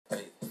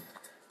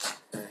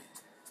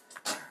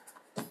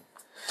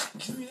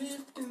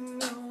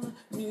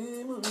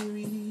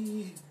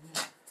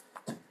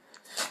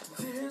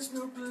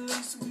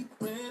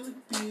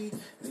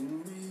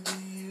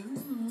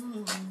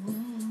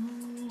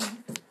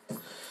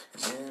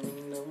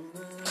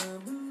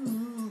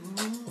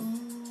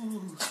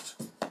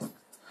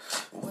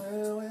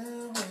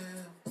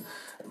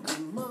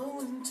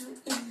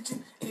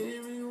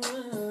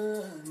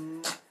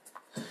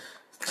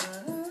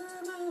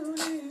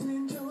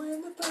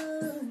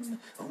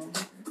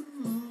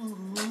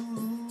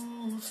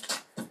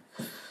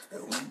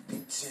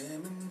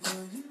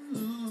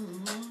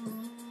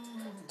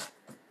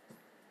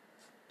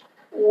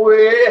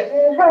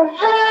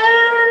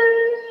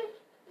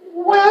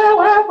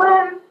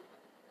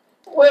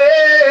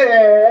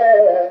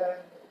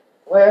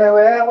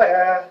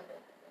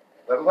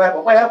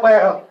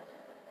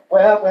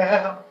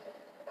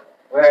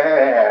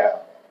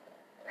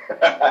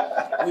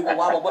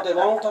wobble, but they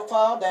won't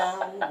fall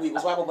down.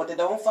 Weebles wobble, but they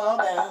don't fall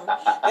down.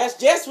 That's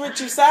just what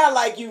you sound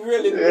like you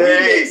really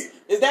remix.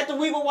 Is that the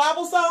Weeble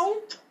Wobble song?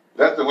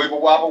 That's the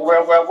Weeble Wobble,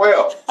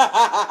 well.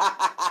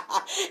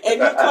 And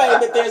you claim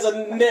that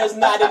there's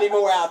not any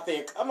more out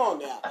there. Come on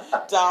now,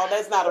 Tahl,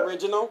 that's not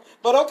original.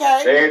 But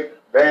okay.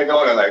 They ain't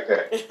doing it like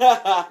that. You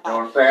know what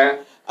I'm saying?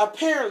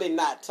 Apparently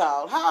not,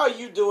 Tahl. How are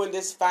you doing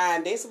this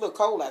fine day? It's a little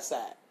cold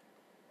outside.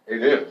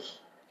 It is.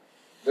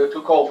 It's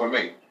too cold for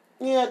me.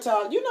 Yeah,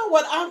 Tahl. You know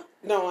what? I'm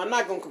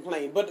not going to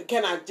complain. But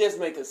can I just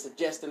make a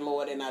suggestion,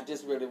 Lord? And I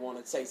just really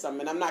want to say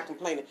something. And I'm not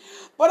complaining.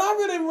 But I'm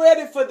really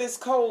ready for this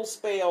cold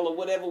spell or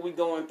whatever we're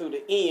going through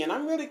the end.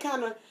 I'm really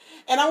kind of...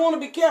 And I want to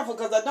be careful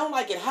because I don't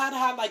like it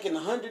hot like in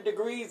 100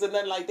 degrees or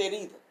nothing like that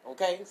either.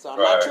 Okay? So I'm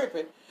not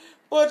tripping.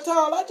 But,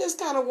 Tahl, I just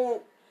kind of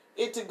want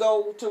it to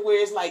go to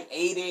where it's like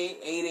 80,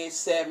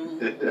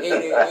 87, 80,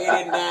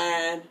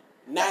 89,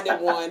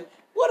 91.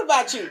 What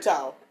about you,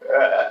 Tahl?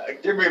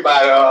 Give me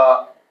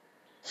about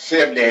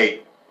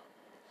 78.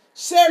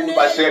 78? Give me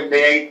about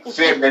 78,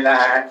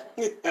 79,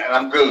 and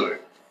I'm good.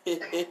 Well,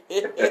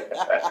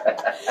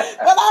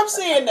 I'm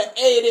saying the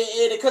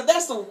 80, because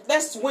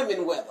that's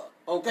swimming weather.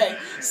 Okay,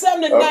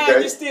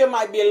 79, you still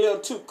might be a little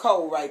too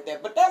cold right there,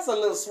 but that's a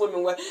little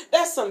swimming weather.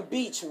 That's some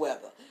beach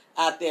weather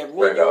out there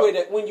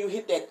when you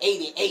hit that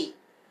 88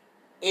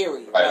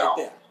 area right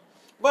there.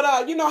 But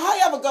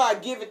however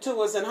God give it to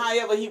us and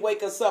however He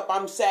wake us up,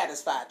 I'm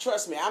satisfied.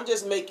 Trust me, I'm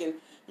just making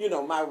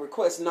my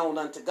request known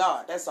unto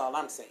God. That's all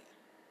I'm saying.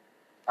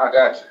 I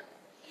got you.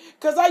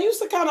 Because I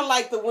used to kind of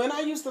like the winter.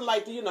 I used to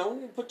like to, you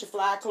put your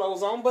fly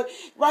clothes on. But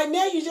right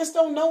now, you just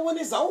don't know when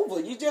it's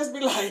over. You just be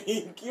like,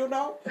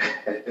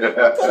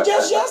 Because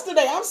just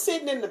yesterday, I'm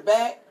sitting in the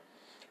back.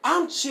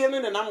 I'm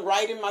chilling and I'm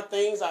writing my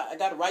things. I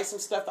got to write some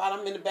stuff out.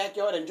 I'm in the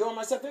backyard enjoying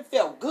myself. It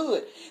felt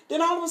good.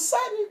 Then all of a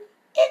sudden,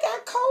 it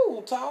got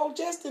cold, Tahl,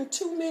 just in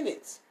 2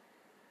 minutes.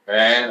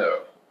 Man,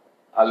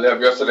 I left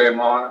yesterday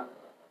morning,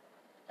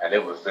 and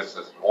it was just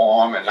as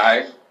warm and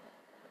nice.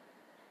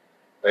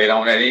 Later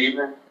on that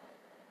evening,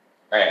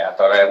 man, I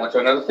thought I went to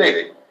another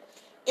city.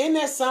 Isn't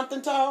that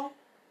something, Tahl?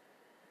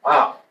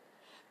 Wow.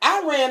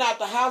 I ran out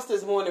the house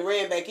this morning,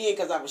 ran back in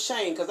because I was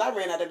ashamed because I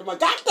ran out there. God,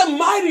 the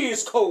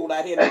mightiest cold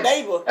out here. The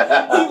neighbor, he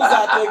was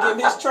out there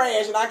getting his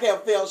trash, and I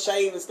kept felt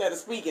shame instead of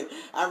speaking.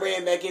 I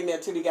ran back in there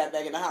until he got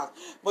back in the house.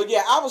 But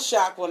yeah, I was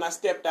shocked when I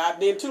stepped out.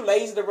 Then too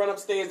lazy to run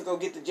upstairs to go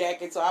get the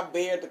jacket, so I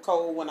bared the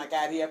cold when I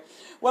got here.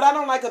 What I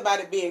don't like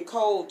about it being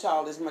cold,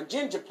 Tahl, is my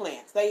ginger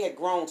plants. They had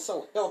grown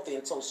so healthy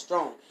and so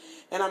strong.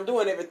 And I'm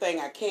doing everything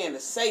I can to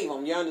save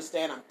them. You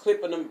understand? I'm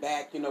clipping them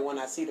back, when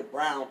I see the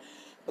brown.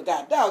 But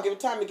God dog, every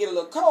time it get a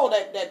little cold,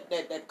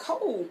 that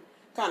cold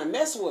kind of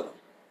mess with them.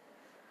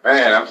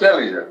 Man, I'm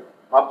telling you,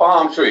 my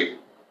palm tree,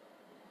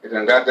 it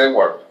done got that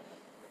work.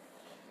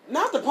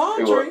 Not the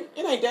palm tree.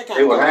 It ain't that kind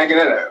of. It was hanging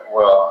in there.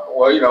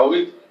 Well,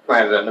 we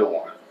planted a new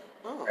one.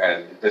 Oh.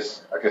 And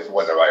this, I guess it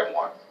wasn't the right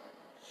one.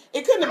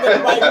 It couldn't have been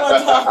the right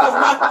one, Tahl, because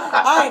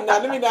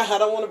I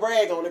don't want to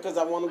brag on it because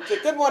I want to.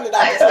 Good one that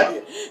I can tell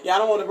you. Yeah, I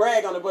don't want to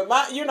brag on it. But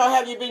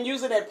have you been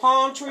using that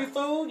palm tree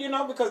food,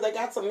 because they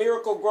got some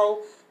miracle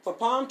grow for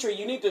palm tree.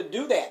 You need to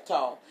do that,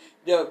 Tahl.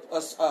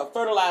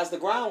 Fertilize the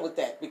ground with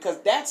that because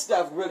that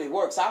stuff really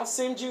works. I'll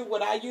send you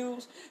what I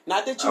use.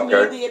 Not that you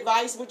need the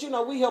advice, but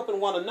we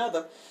helping one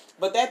another.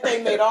 But that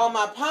thing made all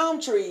my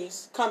palm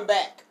trees come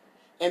back.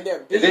 And they're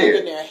big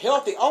and they're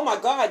healthy. Oh, my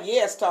God,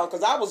 yes, Tahl,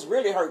 because I was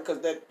really hurt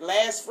because that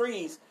last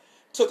freeze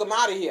took them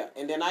out of here.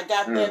 And then I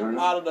got that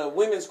out of the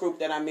women's group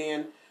that I'm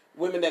in,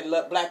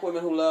 black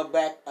women who love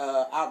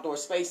outdoor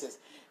spaces.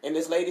 And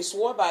this lady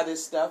swore by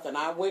this stuff, and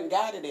I went and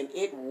got it, and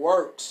it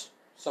works.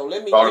 So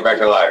let me... Brought them back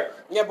to life.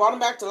 Yeah, brought them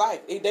back to life.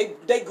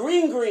 They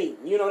green,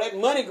 that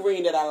money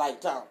green that I like,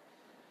 Tahl.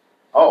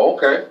 Oh,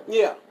 okay.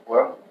 Yeah.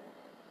 Well,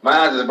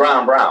 mine is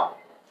brown.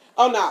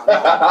 Oh, no.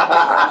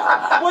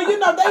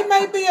 Well, they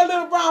may be a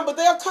little brown, but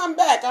they'll come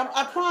back.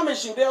 I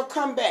promise you, they'll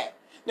come back.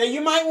 Now,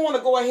 you might want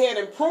to go ahead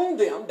and prune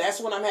them. That's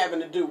what I'm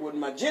having to do with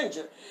my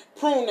ginger.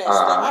 Prune that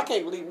stuff. I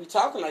can't believe we're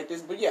talking like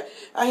this, but yeah,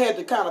 I had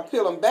to kind of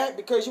peel them back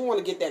because you want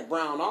to get that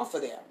brown off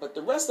of there. But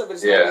the rest of it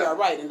is going to be all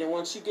right. And then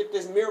once you get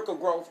this miracle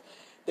growth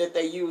that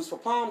they use for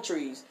palm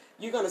trees,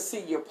 you're going to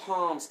see your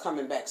palms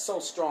coming back so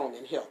strong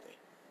and healthy.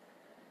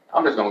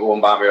 I'm just going to go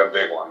and buy me a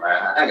big one,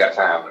 man. I ain't got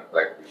time to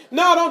play.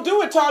 No, don't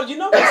do it, Tahl. You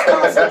know what's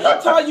cost.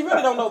 Tahl, you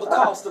really don't know the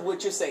cost of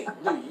what you're saying,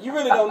 do you? You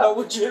really don't know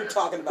what you're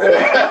talking about. I'm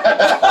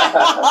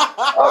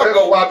just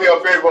going to buy me a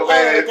big one,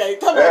 man. Okay,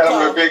 come on,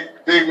 Tahl.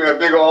 Dig me a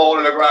big old hole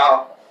in the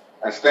ground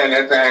and stand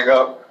that thing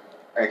up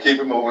and keep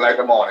it moving like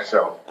the morning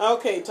show.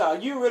 Okay, Tahl,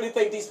 you really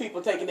think these people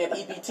taking that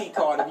EBT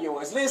card of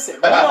yours? Listen,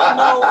 you don't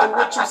know in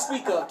what you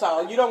speak of,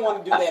 Tahl. You don't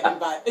want to do that.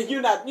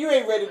 You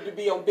ain't ready to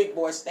be on big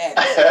boy status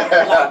like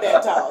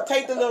that, Tahl.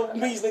 Take the little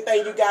measly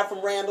thing you got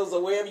from Randall's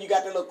or wherever you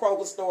got the little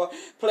Kroger store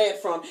plant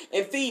from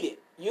and feed it.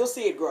 You'll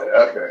see it grow.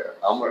 Okay,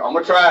 I'm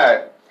gonna try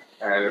it,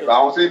 and if I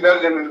don't see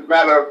nothing in the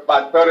matter of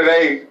about 30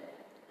 days,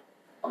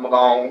 I'm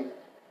gonna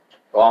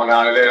go on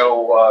down to that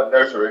old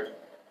nursery.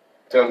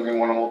 Tell them to get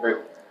one of those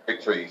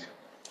big trees.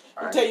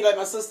 I tell you, like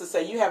my sister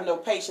say, you have no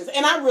patience.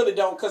 And I really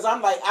don't, because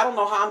I'm like, I don't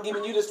know how I'm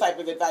giving you this type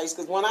of advice,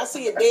 because when I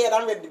see it dead,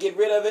 I'm ready to get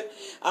rid of it.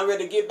 I'm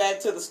ready to get back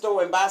to the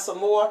store and buy some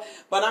more.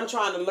 But I'm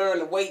trying to learn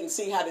to wait and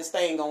see how this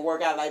thing going to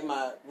work out. Like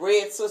my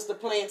red sister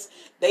plants,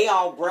 they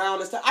all brown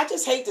and stuff. I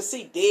just hate to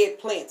see dead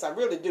plants. I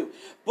really do.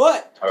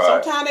 But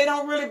sometimes they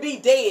don't really be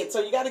dead.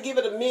 So you got to give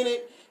it a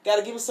minute. Got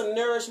to give it some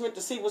nourishment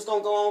to see what's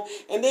going to go on.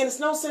 And then it's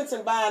no sense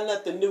in buying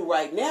nothing new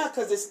right now,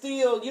 because it's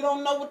still, you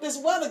don't know what this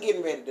weather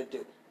getting ready to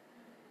do.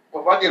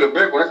 Well, if I get a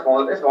big one,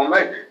 it's gonna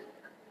make it.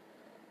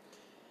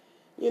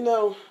 You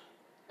know,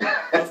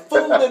 a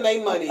fool and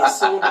their money is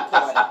soon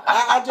departed.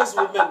 I just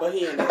remember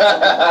hearing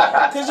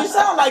that. Because you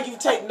sound like you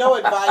take no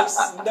advice,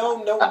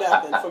 no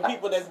nothing from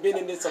people that's been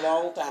in this a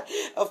long time.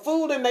 A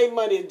fool and their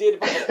money is dead.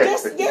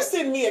 Just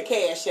send me a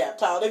cash app,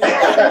 Tahl. If you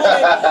got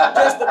money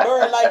just to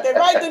burn like that,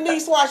 right,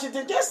 Denise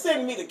Washington, just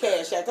send me the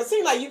cash app. Because it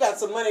seems like you got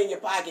some money in your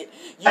pocket.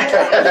 You trying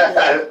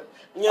to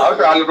I'm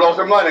trying to blow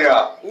some money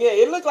out. Yeah,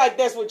 it looked like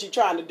that's what you're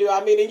trying to do.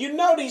 I mean, and you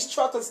know these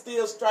truckers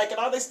still striking.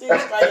 Are they still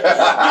striking? You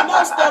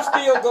know stuff's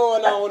still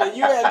going on, and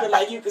you acting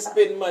like you can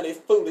spend money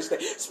foolishly.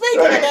 Speaking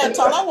of that,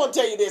 Tahl, I want to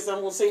tell you this,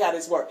 and we'll see how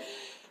this works.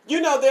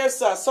 You know, there's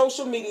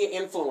social media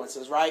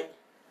influencers, right?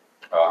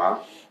 Uh-huh.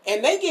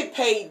 And they get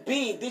paid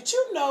big. Did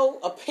you know,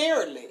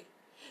 apparently,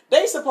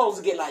 they supposed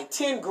to get like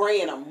 10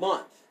 grand a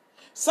month.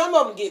 Some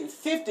of them getting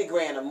 50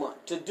 grand a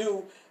month to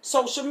do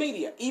social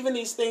media. Even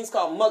these things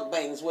called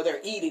mukbangs where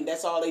they're eating.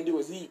 That's all they do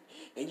is eat.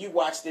 And you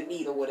watch them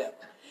eat or whatever.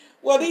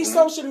 Well, these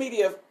social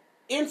media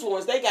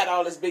influencers, they got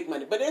all this big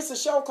money. But it's a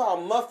show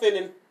called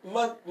Muffin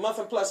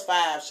Plus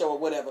 5 show or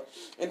whatever.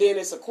 And then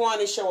it's a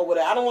Kwani show or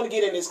whatever. I don't want to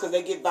get in this because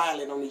they get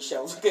violent on these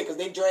shows. Okay, because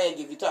they drag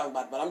you if you're talking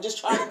about it. But I'm just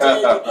trying to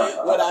tell you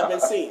what I've been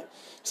seeing.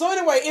 So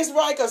anyway, it's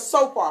like a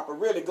soap opera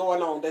really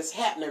going on that's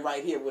happening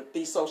right here with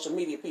these social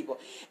media people.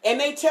 And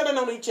they telling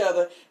on each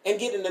other and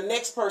getting the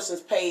next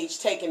person's page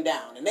taken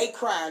down. And they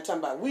crying,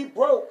 talking about, we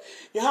broke.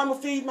 How I'm going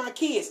to feed my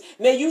kids.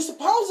 Now, you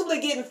supposedly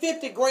getting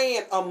 50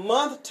 grand a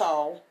month,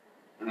 Tahl,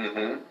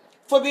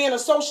 for being a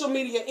social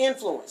media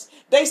influence.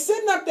 They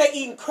sitting up there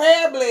eating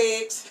crab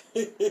legs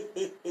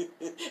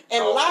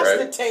and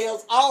lobster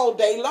tails all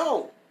day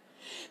long.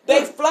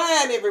 They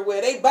flying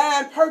everywhere. They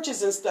buying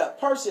purses and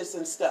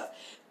stuff.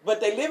 But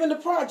they live in the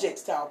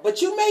projects, Tahl.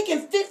 But you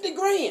making 50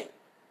 grand.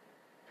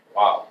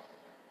 Wow.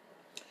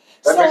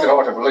 That makes it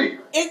hard to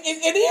believe.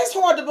 It is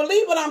hard to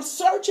believe, but I'm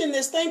searching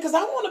this thing because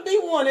I want to be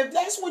one. If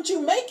that's what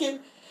you're making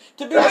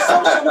to be a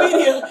social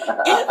media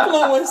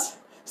influence,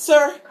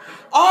 sir,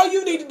 all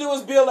you need to do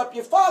is build up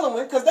your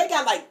following, because they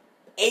got like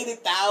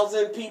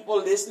 80,000 people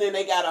listening.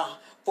 They got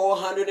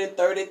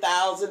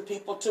 430,000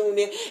 people tuned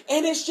in.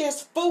 And it's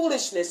just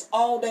foolishness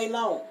all day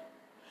long.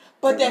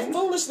 But that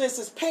foolishness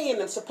is paying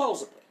them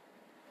supposedly.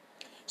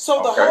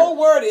 So the whole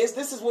word is,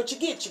 this is what you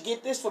get. You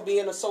get this for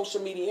being a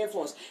social media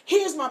influence.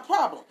 Here's my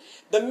problem.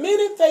 The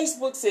minute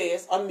Facebook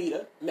says,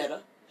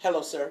 Meta,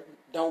 hello, sir,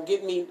 don't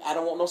get me, I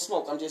don't want no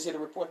smoke. I'm just here to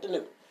report the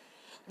news.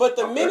 But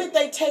the minute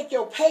they take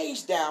your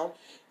page down,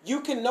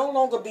 you can no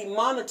longer be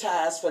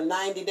monetized for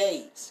 90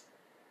 days.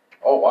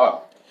 Oh,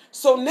 wow.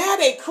 So now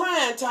they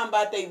crying, talking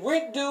about they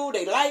rent due,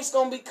 they lights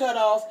going to be cut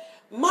off.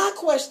 My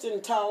question,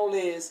 Tahl,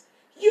 is,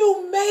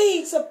 you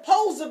made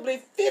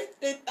supposedly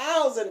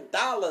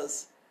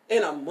 $50,000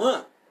 in a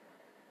month.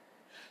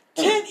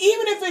 Even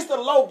if it's the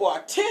low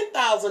bar,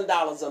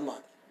 $10,000 a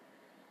month.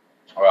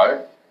 All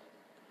right.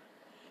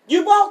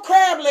 You bought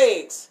crab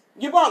legs.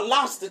 You bought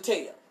lobster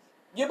tail.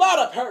 You bought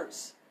a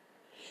purse.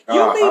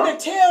 You mean to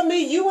tell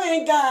me you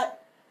ain't got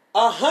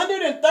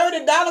 $130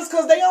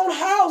 because they own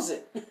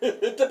housing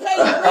to pay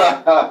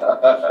rent?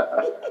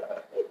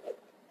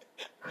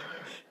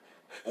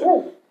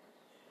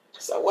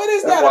 So what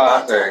is that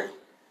about? That's why I say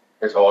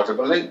it's hard to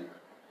believe.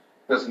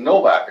 There's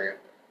nobody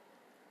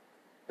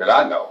that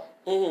I know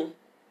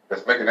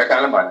that's making that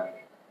kind of money.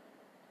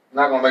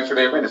 Not going to make sure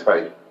their rent is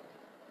paid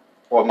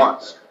for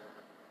months.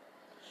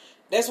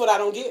 That's what I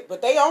don't get.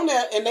 But they on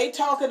there, and they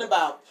talking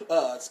about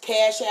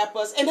cash app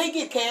us, and they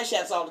get cash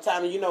apps all the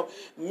time. And you know,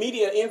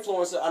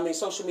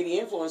 social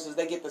media influencers,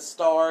 they get the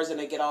stars and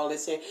they get all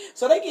this in.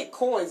 So they get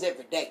coins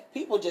every day.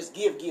 People just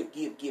give.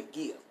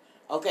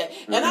 Okay?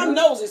 And I'm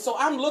nosy, so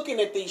I'm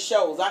looking at these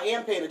shows. I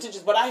am paying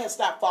attention, but I had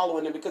stopped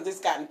following them because it's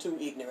gotten too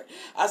ignorant.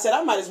 I said,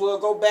 I might as well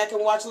go back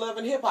and watch Love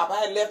and Hip Hop.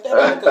 I had left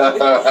that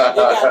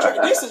because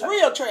this is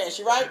real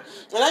trashy, right?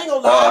 And I ain't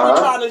gonna lie, I be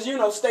trying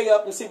to, stay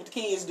up and see what the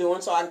kids doing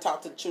so I can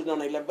talk to the children on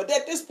their level. But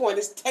at this point,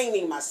 it's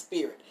tainting my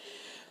spirit.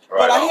 Right,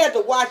 but I had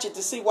to watch it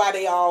to see why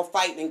they all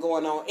fighting and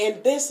going on.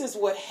 And this is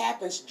what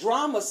happens.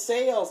 Drama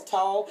sells,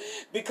 Tahl,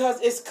 because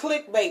it's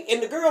clickbait.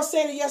 And the girl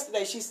said it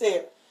yesterday. She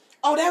said,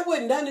 oh, that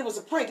wasn't done. It was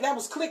a prank. That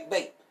was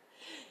clickbait.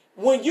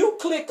 When you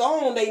click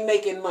on, they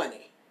making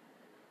money.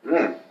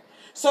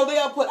 So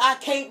they'll put, I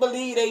can't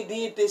believe they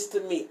did this to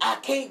me. I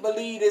can't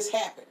believe this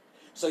happened.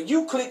 So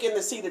you click in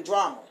to see the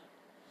drama.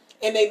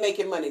 And they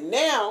making money.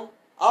 Now,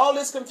 all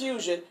this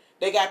confusion,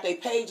 they got their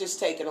pages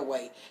taken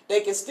away. They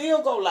can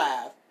still go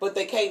live, but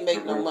they can't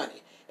make no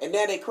money. And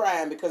now they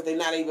crying because they're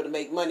not able to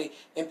make money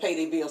and pay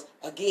their bills.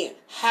 Again,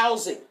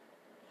 housing.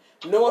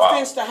 No Wow.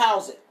 offense to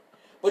housing.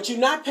 But you're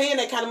not paying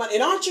that kind of money.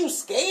 And aren't you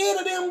scared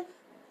of them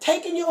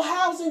taking your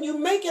housing? You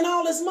making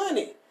all this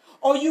money.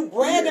 Or you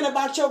bragging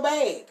about your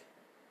bag?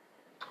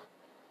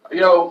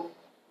 You know,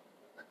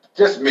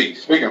 just me,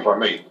 speaking for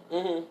me.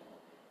 Mm-hmm.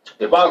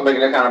 If I was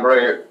making that kind of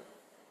bread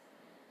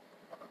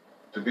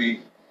to be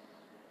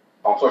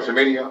on social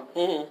media,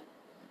 Mm-hmm.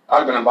 I'd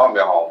have been and bought me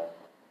a home.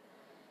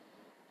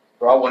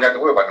 So I wouldn't have to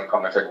worry about them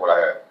coming and taking what I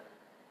had.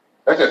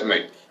 That's just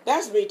me.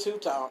 That's me too,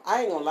 Tahl.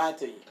 I ain't gonna lie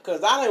to you,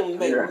 cause I don't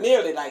make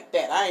nearly like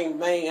that. I ain't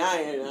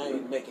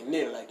making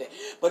nearly like that.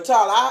 But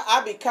Tahl,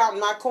 I be counting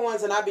my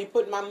coins and I be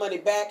putting my money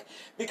back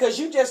because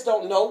you just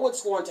don't know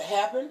what's going to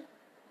happen.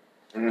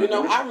 Mm-hmm. You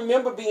know, I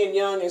remember being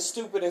young and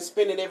stupid and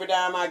spending every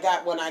dime I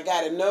got when I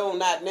got it. No,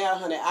 not now,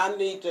 honey. I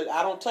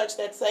don't touch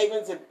that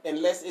savings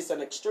unless it's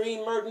an extreme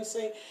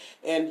emergency.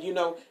 And, you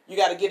know, you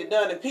got to get it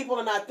done. And people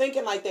are not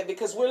thinking like that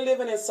because we're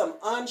living in some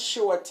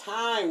unsure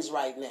times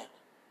right now.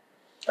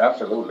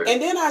 Absolutely.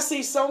 And then I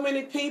see so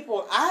many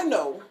people I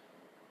know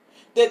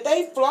that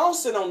they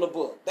flossing on the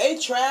book. They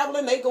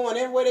traveling, they going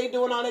everywhere, they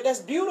doing all that.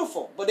 That's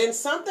beautiful. But then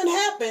something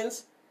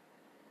happens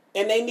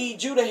and they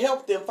need you to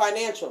help them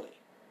financially.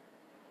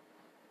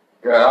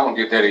 Yeah, I don't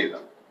get that either.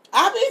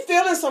 I be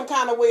feeling some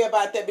kind of way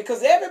about that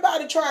because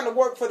everybody trying to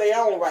work for their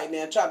own right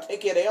now, trying to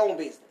take care of their own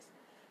business.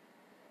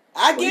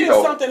 I get if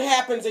something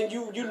happens and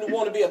you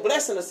want to be a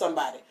blessing to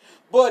somebody.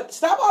 But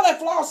stop all that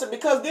flossing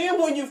because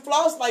then when you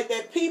floss like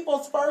that,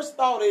 people's first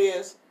thought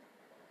is,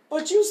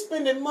 but you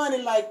spending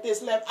money like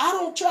this left. I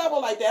don't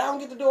travel like that. I don't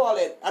get to do all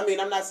that. I mean,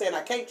 I'm not saying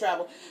I can't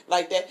travel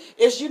like that.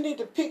 It's you need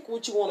to pick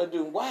what you want to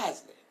do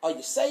wisely. Are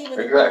you saving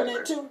and doing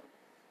that too?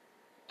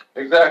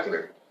 Exactly.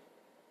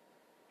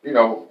 You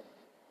know,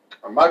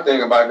 my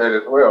thing about that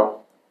as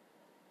well,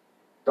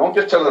 don't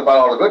just tell us about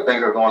all the good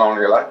things that are going on in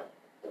your life.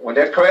 When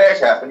that crash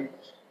happens,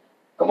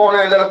 come on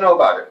in and let us know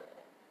about it.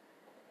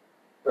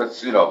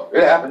 Because, you know,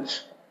 it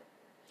happens.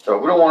 So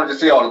we don't want to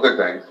see all the good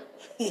things.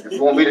 If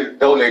you want me to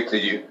donate to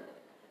you,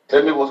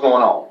 tell me what's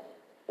going on.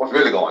 What's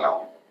really going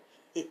on.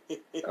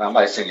 And I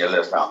might send you a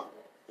list out.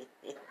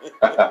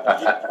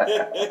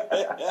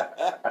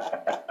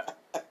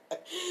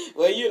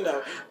 Well, you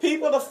know,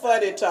 people are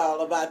funny,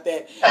 Tahl, about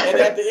that. And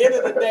at the end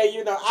of the day,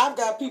 you know, I've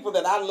got people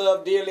that I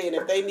love dearly, and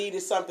if they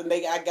needed something,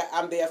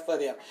 I'm there for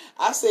them.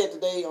 I said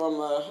today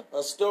on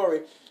a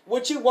story,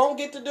 what you won't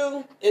get to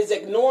do is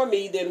ignore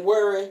me, then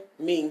worry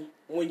me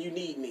when you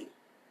need me.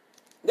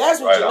 That's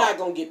what you're not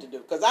going to get to do.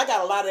 Because I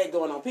got a lot of that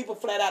going on. People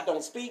flat out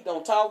don't speak,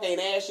 don't talk, ain't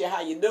ask you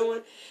how you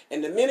doing.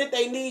 And the minute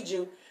they need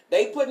you,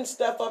 they putting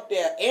stuff up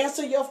there.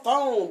 Answer your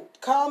phone.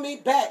 Call me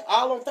back.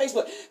 All on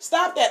Facebook.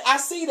 Stop that. I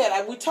see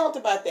that. We talked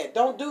about that.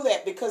 Don't do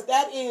that because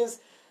that is,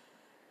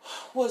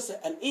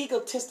 an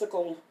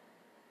egotistical,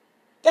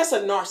 that's a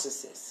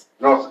narcissist.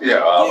 No, You're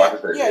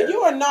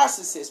a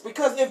narcissist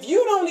because if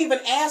you don't even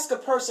ask a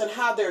person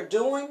how they're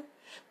doing,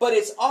 but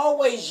it's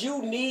always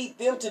you need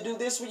them to do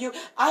this for you,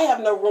 I have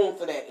no room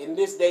for that in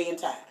this day and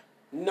time.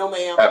 No,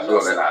 ma'am.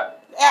 Absolutely not.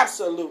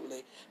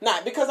 Absolutely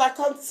not, because I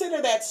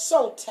consider that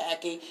so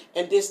tacky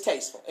and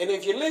distasteful. And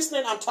if you're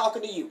listening, I'm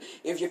talking to you.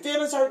 If your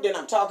feelings hurt, then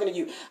I'm talking to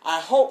you. I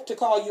hope to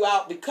call you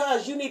out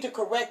because you need to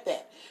correct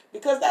that.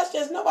 Because that's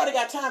just, nobody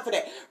got time for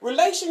that.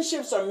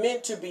 Relationships are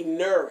meant to be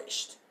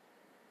nourished.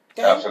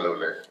 Okay?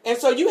 Absolutely. And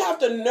so you have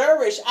to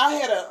nourish. I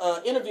had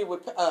an interview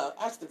with, I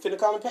was finna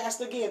call him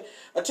Pastor again,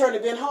 Attorney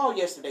Ben Hall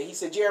yesterday. He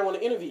said, Jerri, I want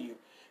to interview you.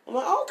 I'm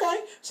like,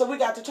 okay. So we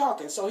got to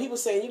talking. So he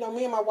was saying, you know,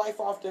 me and my wife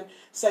often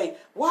say,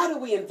 why do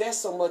we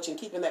invest so much in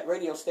keeping that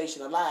radio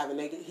station alive? And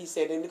he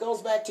said, and it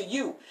goes back to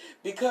you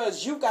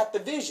because you've got the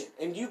vision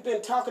and you've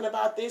been talking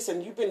about this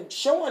and you've been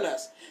showing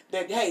us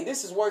that, hey,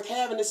 this is worth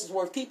having, this is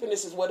worth keeping,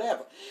 this is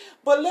whatever.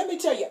 But let me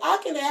tell you, I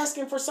can ask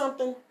him for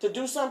something, to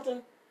do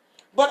something,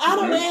 but I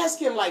don't ask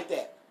him like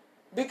that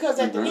because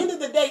at the end of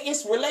the day,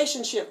 it's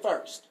relationship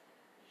first.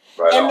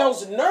 And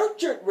those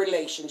nurtured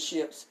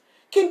relationships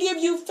can give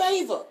you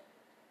favor.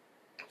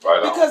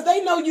 Because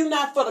they know you're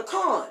not for the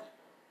con.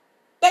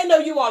 They know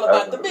you all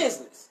about the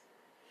business.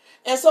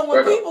 And so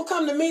when people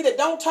come to me that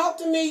don't talk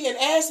to me and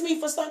ask me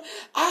for something,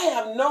 I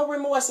have no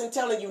remorse in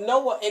telling you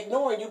no or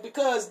ignoring you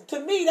because to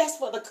me that's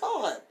for the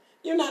con.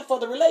 You're not for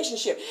the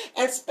relationship.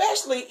 And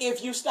especially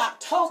if you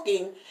stop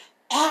talking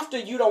after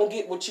you don't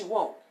get what you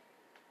want.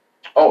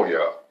 Oh,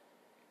 yeah.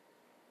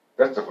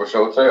 That's the for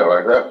sure tale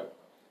right there.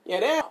 Yeah,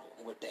 that's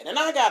with that. And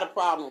I got a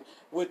problem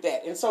with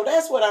that. And so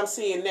that's what I'm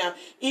seeing now.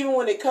 Even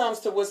when it comes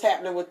to what's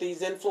happening with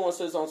these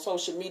influencers on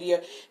social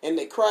media and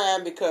they're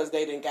crying because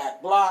they done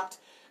got blocked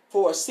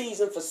for a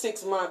season for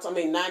 6 months,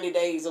 90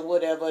 days or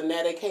whatever, and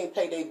now they can't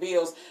pay their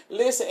bills.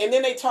 Listen, and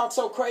then they talk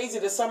so crazy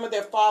to some of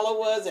their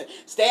followers and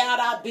stay out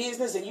of our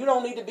business and you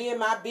don't need to be in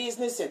my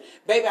business and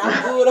baby,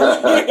 I'm good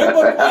over here.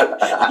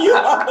 you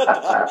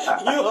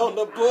on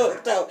the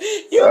book, though.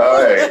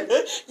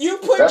 You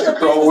put that's your a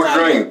troll's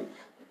dream.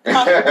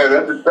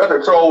 That's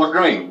a troll's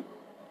dream.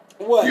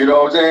 What? You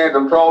know what I'm saying?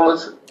 Them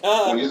trollers,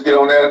 when you just get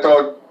on there and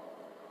start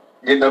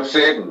getting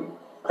upset and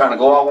trying to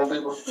go off on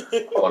people,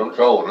 oh, them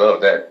trolls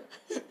love that.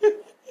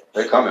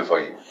 They're coming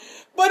for you.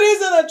 But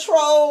is it a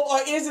troll or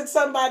is it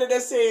somebody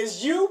that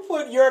says you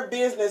put your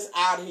business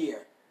out here?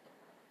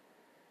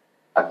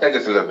 I think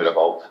it's a little bit of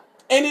both.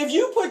 And if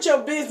you put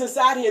your business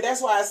out here, that's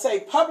why I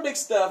say public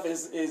stuff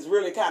is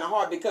really kind of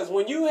hard, because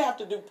when you have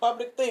to do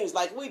public things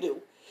like we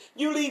do,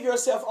 you leave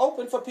yourself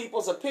open for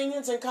people's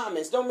opinions and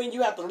comments. Don't mean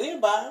you have to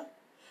live by them,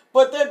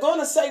 but they're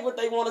going to say what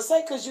they want to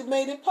say because you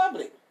made it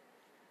public.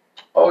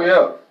 Oh,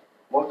 yeah.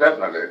 Most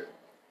definitely.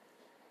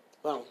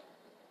 Well,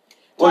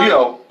 you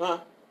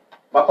know,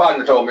 my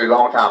partner told me a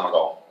long time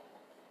ago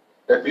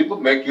that people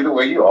make you the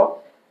way you are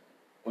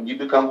when you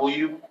become who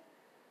you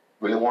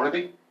really want to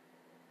be,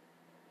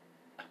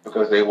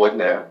 because they wasn't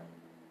there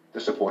to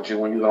support you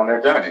when you were on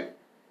that journey.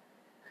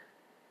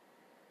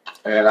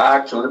 And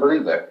I truly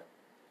believe that.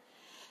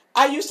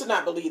 I used to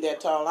not believe that,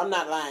 Tahl. I'm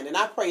not lying. And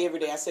I pray every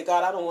day. I say,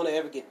 God, I don't want to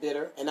ever get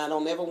bitter, and I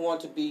don't ever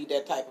want to be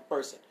that type of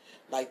person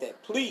like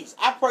that. Please,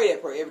 I pray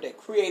that prayer every day.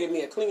 Create in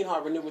me a clean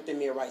heart, renew within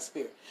me a right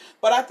spirit.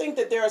 But I think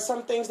that there are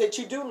some things that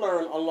you do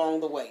learn along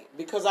the way.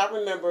 Because I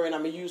remember, and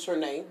I'm going to use her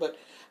name, but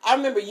I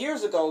remember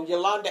years ago,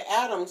 Yolanda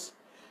Adams,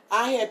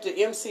 I had to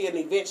MC an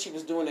event she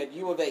was doing at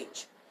U of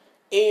H.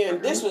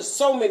 And this was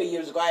so many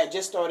years ago. I had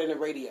just started in the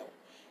radio.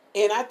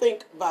 And I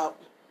think about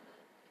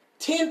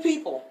 10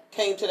 people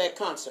came to that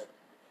concert.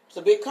 It's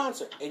a big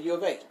concert at U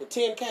of H, but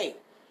 10 came.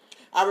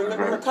 I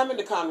remember her coming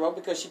to Conroe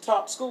because she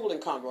taught school in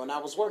Conroe, and I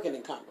was working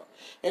in Conroe.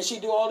 And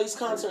she'd do all these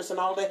concerts and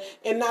all that,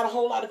 and not a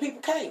whole lot of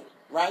people came,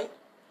 right?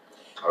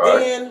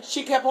 Then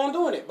she kept on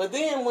doing it. But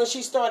then when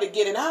she started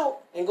getting out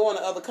and going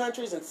to other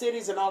countries and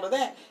cities and all of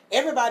that,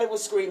 everybody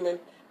was screaming,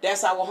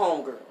 that's our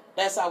homegirl.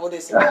 That's our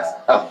this and this.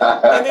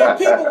 And then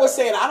people were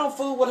saying, I don't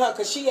fool with her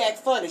because she act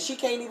funny. She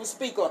can't even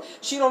speak, or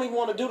she don't even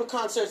want to do the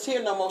concerts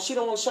here no more. She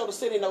don't want to show the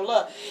city no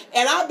love.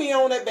 And I be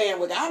on that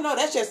bandwagon. I know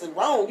that's just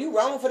wrong. You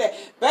wrong for that.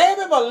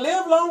 Baby, but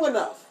live long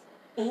enough.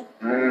 And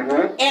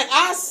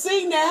I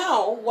see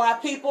now why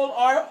people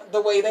are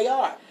the way they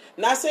are.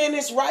 Not saying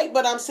it's right,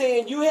 but I'm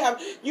saying you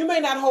may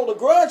not hold a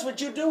grudge, but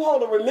you do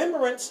hold a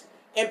remembrance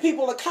and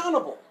people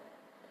accountable.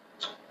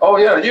 Oh,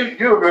 yeah,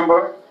 you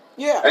remember.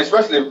 Yeah.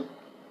 Especially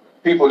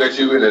people that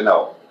you really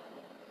know.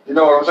 You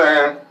know what I'm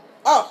saying?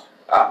 Oh.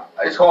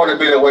 It's hard to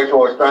be that way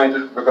towards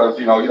strangers because,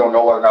 you know, you don't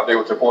know whether or not they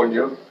were supporting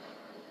you.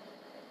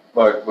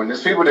 But when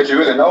there's people that you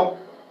really know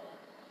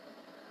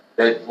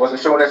that wasn't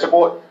showing that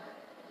support,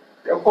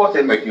 of course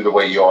they make you the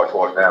way you are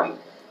towards them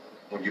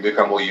when you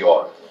become who you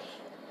are.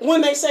 When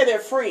they say they're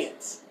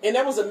friends, and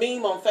there was a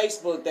meme on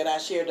Facebook that I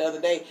shared the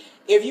other day,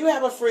 if you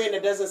have a friend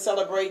that doesn't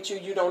celebrate you,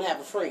 you don't have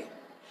a friend.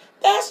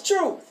 That's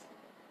truth.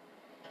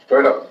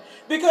 Straight up.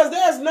 Because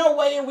there's no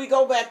way, and we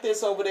go back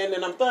this over there, and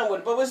then I'm done with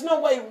it, but there's no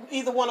way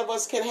either one of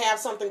us can have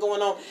something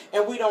going on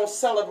and we don't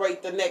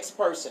celebrate the next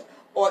person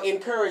or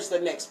encourage the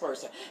next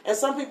person. And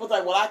some people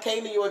think, well, I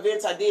came to your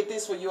events, I did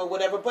this for you or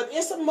whatever, but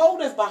it's a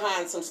motive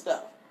behind some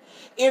stuff.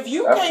 If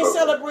you can't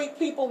celebrate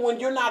people when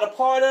you're not a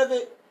part of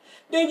it,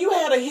 then you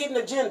had a hidden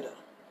agenda.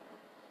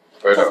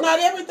 Because not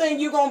everything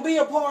you're going to be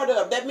a part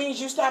of. That means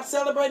you stop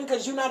celebrating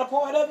because you're not a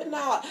part of it?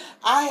 No,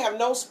 I have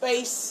no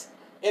space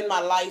in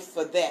my life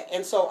for that.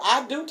 And so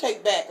I do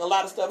take back a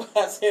lot of stuff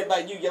I said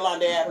about you,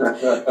 Yolanda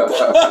Adams.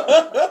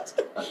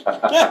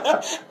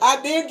 I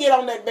did get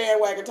on that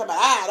bandwagon talking about,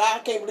 I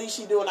can't believe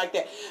she's doing like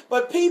that.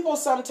 But people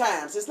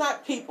sometimes, it's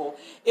not people,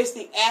 it's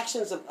the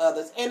actions of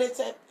others. And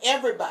it's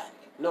everybody,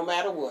 no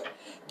matter what,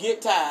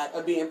 get tired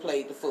of being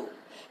played the fool.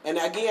 And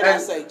again, I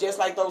say, just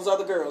like those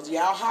other girls,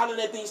 y'all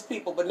hollering at these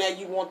people, but now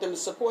you want them to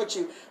support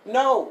you.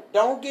 No,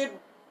 don't get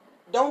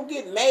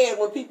mad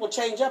when people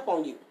change up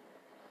on you.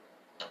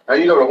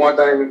 And you know the one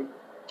thing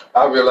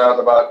I realized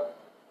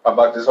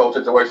about this whole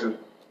situation?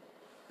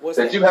 What's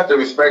that you have to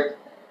respect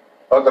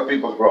other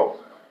people's growth.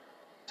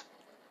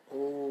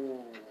 Ooh.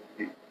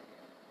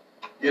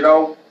 You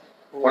know,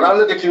 when I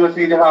look at you and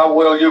see how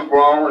well you've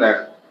grown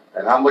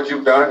and how much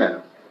you've done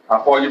and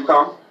how far you've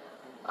come,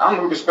 I'm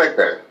going to respect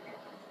that.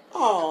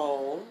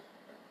 Oh.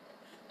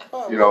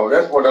 You know,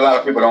 that's what a lot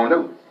of people don't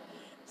do.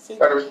 See?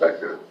 Got to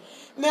respect it.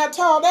 Now,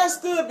 Tahl, that's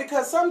good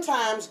because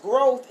sometimes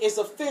growth is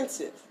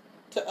offensive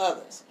to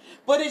others.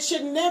 But it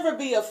should never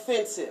be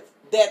offensive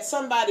that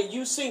somebody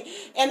you see.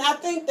 And I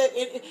think that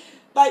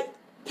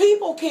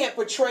people can't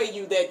portray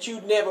you that you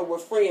never were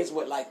friends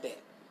with like that.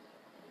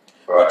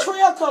 Right.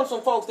 Betrayal comes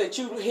from folks that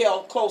you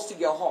held close to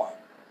your heart.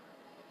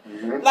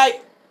 Mm-hmm.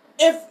 Like,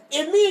 if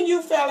me and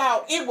you fell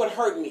out, it would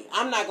hurt me.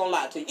 I'm not gonna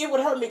lie to you. It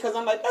would hurt me because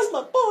I'm like, that's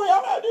my boy.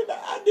 I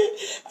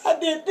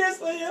did this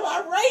for him.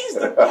 I raised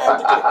him.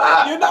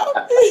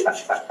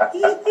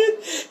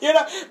 You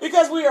know,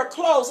 because we are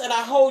close, and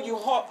I hold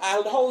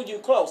you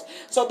close.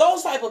 So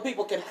those type of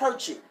people can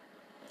hurt you.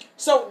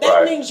 So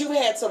that means you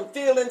had some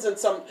feelings and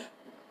some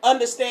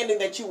understanding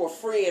that you were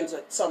friends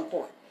at some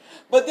point.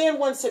 But then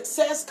when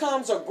success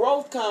comes or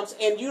growth comes,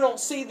 and you don't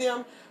see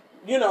them,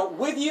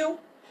 with you.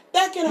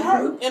 That can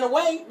hurt in a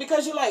way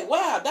because you're like,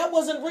 wow, that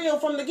wasn't real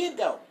from the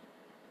get-go.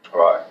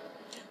 Right.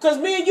 Because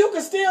me and you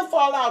can still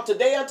fall out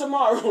today or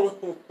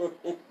tomorrow.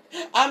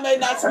 I may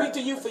not speak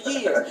to you for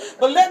years.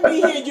 But let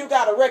me hear you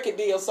got a record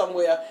deal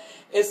somewhere.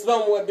 It's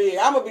somewhere big.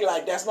 I'm going to be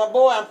like, that's my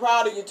boy. I'm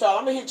proud of you, Tahl.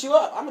 I'm going to hit you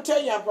up. I'm going to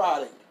tell you I'm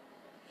proud of you.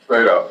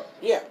 Straight up.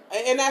 Yeah,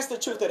 and that's the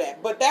truth of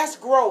that. But that's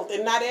growth,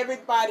 and not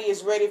everybody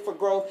is ready for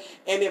growth.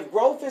 And if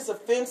growth is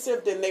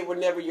offensive, then they were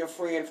never your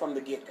friend from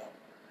the get-go.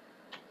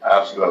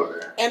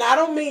 Absolutely. And I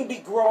don't mean be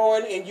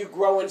growing and you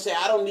grow and say,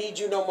 I don't need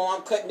you no more,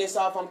 I'm cutting this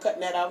off, I'm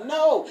cutting that off.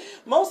 No.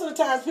 Most of the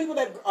times people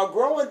that are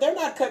growing, they're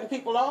not cutting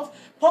people off.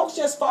 Folks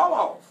just fall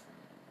off.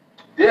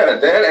 Yeah,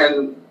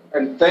 that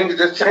and things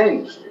just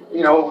change.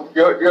 You know,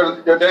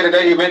 your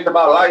day-to-day events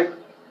about life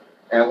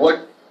and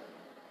what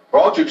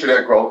brought you to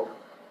that growth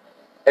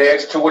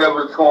adds to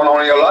whatever's going on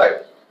in your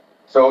life.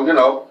 So, you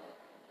know,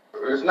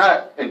 it's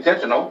not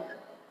intentional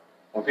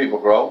when people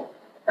grow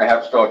and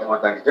have to start doing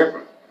things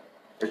different.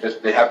 It's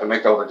just they have to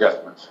make those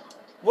adjustments.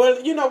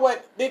 Well, you know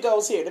what? It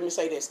goes here. Let me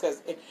say this.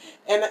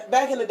 And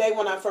back in the day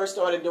when I first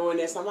started doing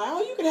this, I'm like,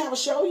 oh, you can have a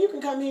show. You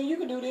can come here. You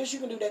can do this. You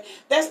can do that.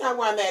 That's not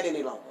where I'm at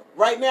any longer.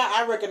 Right now,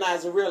 I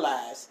recognize and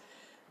realize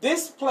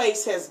this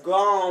place has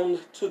gone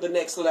to the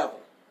next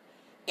level.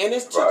 And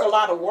it took a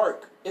lot of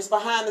work. It's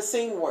behind the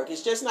scene work.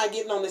 It's just not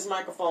getting on this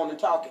microphone and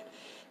talking.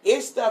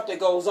 It's stuff that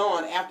goes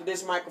on after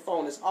this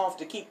microphone is off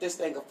to keep this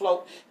thing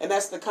afloat. And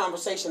that's the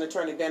conversation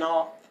Attorney Ben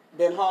Hall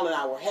and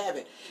I were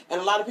having. And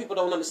a lot of people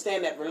don't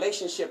understand that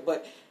relationship,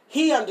 but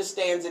he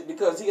understands it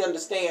because he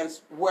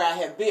understands where I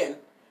have been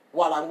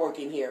while I'm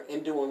working here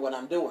and doing what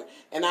I'm doing.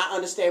 And I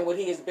understand what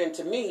he has been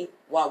to me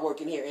while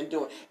working here and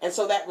doing. And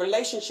so that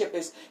relationship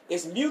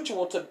is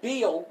mutual to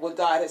build what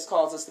God has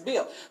caused us to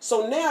build.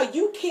 So now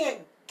you can't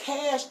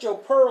cast your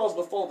pearls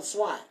before the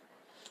swine.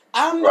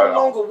 I'm no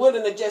longer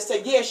willing to just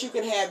say, yes, you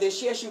can have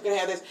this, yes, you can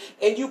have this,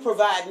 and you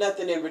provide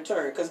nothing in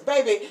return. Because,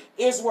 baby,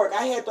 it's work.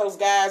 I had those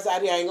guys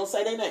out here, I ain't going to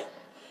say their name,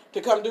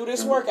 to come do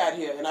this work out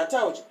here. And I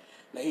told you,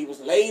 now, he was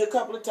late a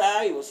couple of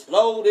times, he was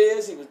slow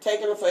this, he was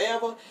taking it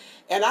forever.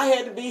 And I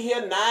had to be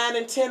here 9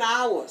 and 10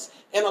 hours.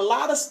 And a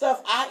lot of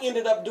stuff I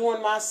ended up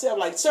doing myself.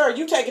 Like, sir,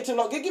 you take it too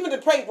long. Give me the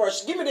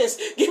paintbrush. Give me this.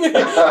 Give me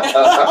that.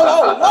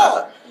 Oh,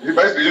 Lord. You're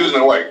basically using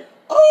the weight.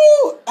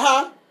 Oh,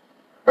 huh?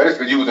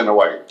 Basically using the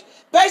weight.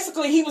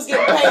 Basically, he was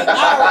getting paid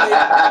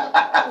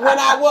hourly when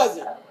I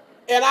wasn't.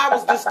 And I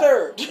was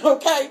disturbed,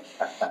 okay?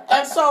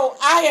 And so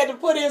I had to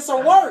put in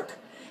some work.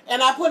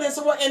 And I put in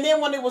some work. And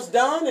then when it was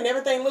done and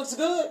everything looks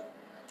good,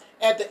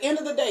 at the end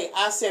of the day,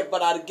 I said,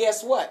 but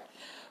guess what?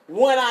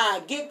 When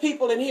I get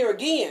people in here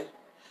again,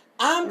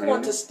 I'm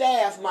going to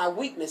staff my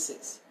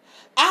weaknesses.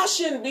 I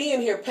shouldn't be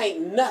in here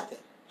painting nothing.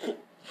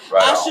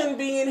 I shouldn't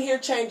be in here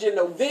changing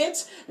no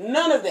vents,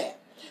 none of that.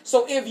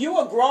 So if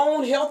you're a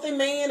grown, healthy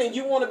man and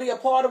you want to be a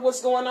part of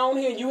what's going on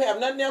here and you have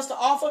nothing else to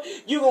offer,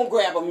 you're going to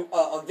grab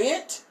a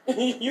vent.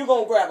 You're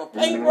going to grab a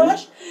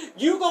paintbrush.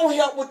 You're going to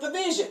help with the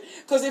vision.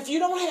 Because if you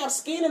don't have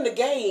skin in the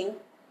game,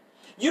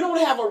 you don't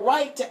have a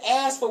right to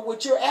ask for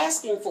what you're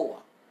asking for.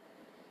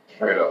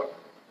 Straight up.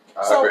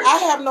 I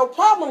have no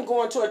problem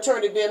going to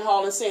Attorney Ben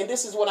Hall and saying,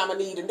 this is what I'm going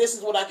to need and this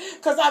is what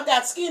because I've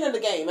got skin in the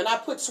game and I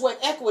put sweat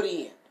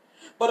equity in.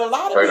 But a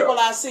lot of people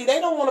I see, they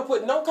don't want to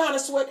put no kind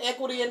of sweat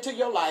equity into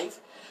your life,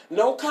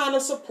 no kind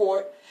of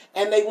support,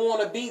 and they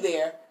want to be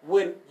there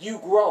when you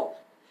grow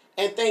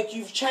and think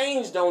you've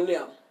changed on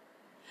them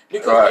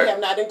because they have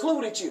not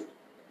included you.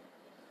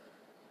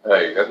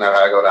 Hey, that's not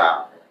how I go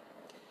down.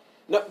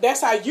 No,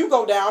 that's how you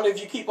go down if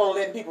you keep on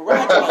letting people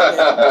ride you like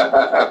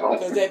that.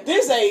 Because at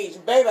this age,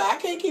 baby, I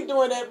can't keep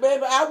doing that,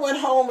 baby. I went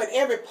home and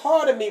every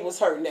part of me was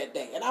hurting that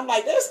day. And I'm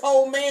like, this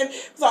whole man,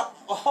 there's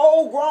a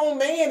whole grown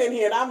man in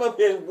here, and I'm up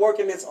here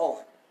working this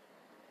hard.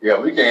 Yeah,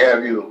 we can't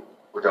have you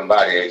with them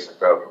body aches and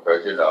stuff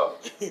because, you know.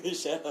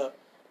 Shut up.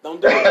 Don't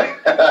do it.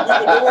 We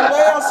were doing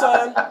well,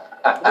 son.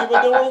 We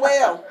were doing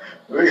well.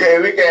 We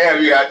can't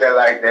have you out there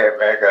like that,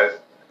 man, because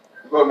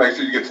we're going to make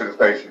sure you get to the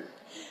station.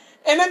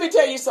 And let me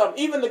tell you something.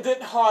 Even the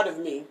good heart of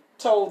me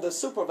told the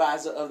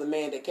supervisor of the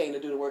man that came to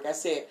do the work, I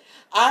said,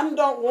 I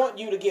don't want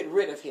you to get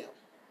rid of him.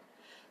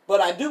 But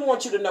I do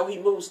want you to know he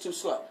moves too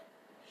slow.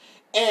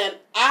 And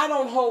I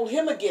don't hold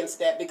him against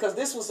that because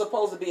this was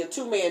supposed to be a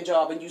 2-man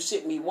job and you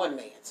sent me 1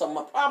 man. So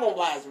my problem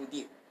lies with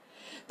you.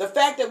 The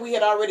fact that we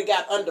had already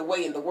got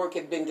underway and the work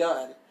had been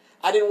done,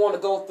 I didn't want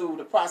to go through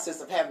the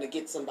process of having to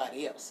get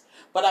somebody else.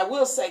 But I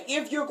will say,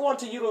 if you're going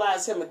to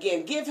utilize him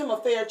again, give him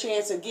a fair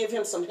chance and give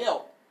him some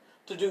help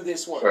to do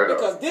this work.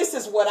 Because this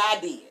is what I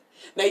did.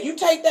 Now, you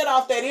take that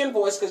off that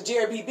invoice because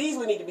Jerri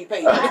Beasley need to be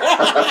paid.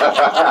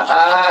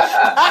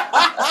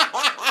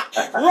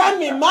 Run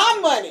me my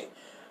money.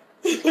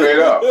 Straight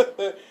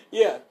up.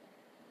 Yeah.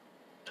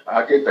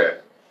 I get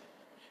that.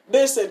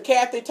 Listen,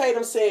 Kathy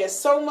Tatum says,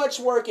 so much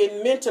work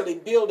in mentally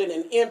building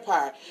an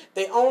empire.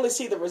 They only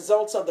see the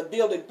results of the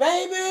building.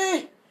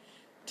 Baby,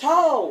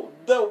 Tahl,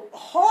 the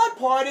hard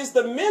part is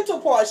the mental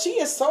part. She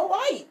is so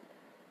right.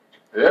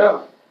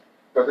 Yeah,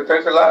 because it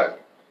takes a lot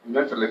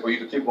mentally for you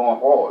to keep going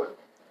forward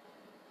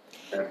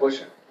and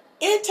pushing.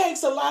 It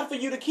takes a lot for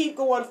you to keep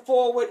going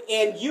forward,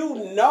 and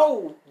you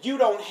know you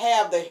don't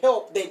have the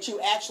help that you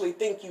actually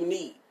think you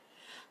need.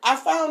 I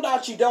found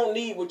out you don't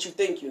need what you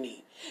think you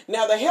need.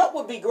 Now, the help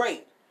would be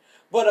great.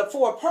 But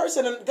for a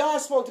person, and God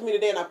spoke to me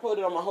today, and I put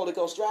it on my Holy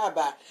Ghost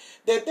drive-by,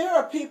 that there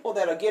are people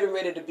that are getting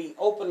ready to be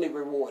openly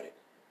rewarded.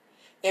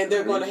 And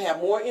they're going to have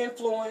more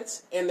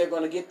influence, and they're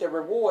going to get their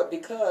reward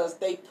because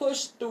they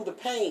pushed through the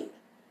pain.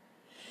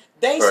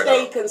 They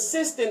stayed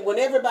consistent when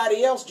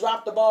everybody else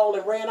dropped the ball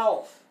and ran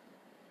off.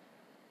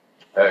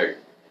 Hey,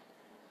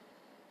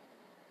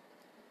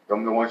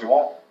 them the ones you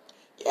want.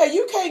 Yeah,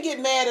 you can't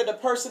get mad at a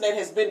person that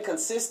has been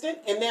consistent,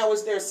 and now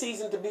it's their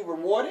season to be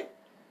rewarded.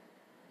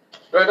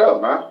 Straight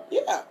up, man.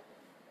 Yeah.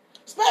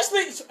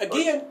 Especially,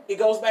 again, it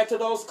goes back to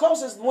those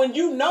closest, when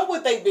you know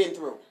what they've been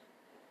through.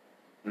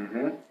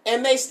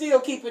 And they still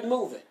keep it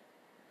moving.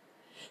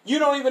 You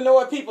don't even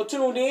know if people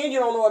tuned in. You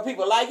don't know if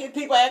people like it.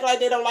 People act like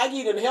they don't like it.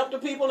 You didn't help the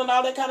people and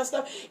all that kind of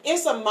stuff.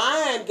 It's a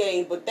mind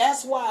game, but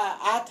that's why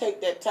I take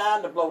that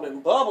time to blow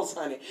them bubbles,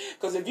 honey.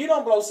 Because if you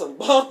don't blow some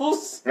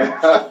bubbles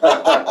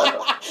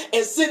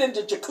and sit in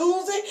the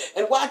jacuzzi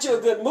and watch you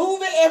a good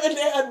movie every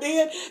now and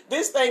then,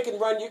 this thing can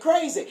run you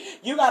crazy.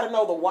 You got to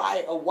know the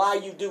why of why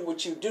you do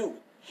what you do.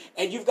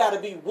 And you've got to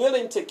be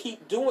willing to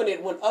keep doing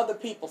it when other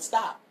people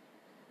stop.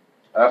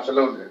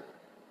 Absolutely.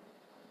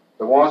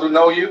 The ones who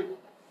know you,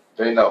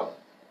 they know.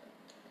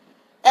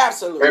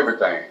 Absolutely.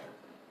 Everything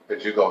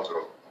that you go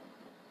through.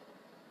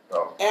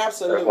 So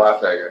absolutely. That's why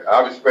I say it.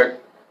 I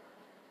respect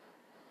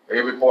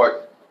every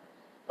part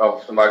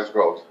of somebody's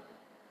growth.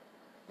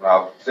 And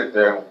I'll sit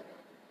there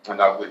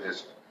and I'll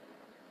witness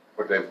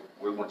what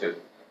we went to.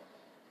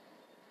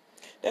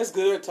 That's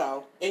good,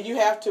 Tahl. And you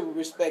have to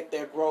respect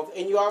their growth.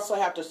 And you also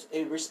have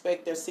to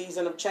respect their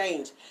season of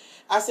change.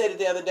 I said it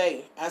the other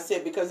day. I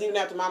said, because even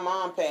after my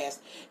mom passed,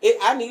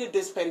 I needed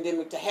this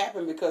pandemic to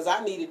happen because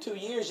I needed 2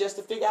 years just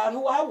to figure out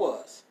who I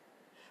was.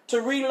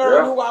 To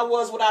relearn who I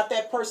was without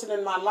that person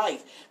in my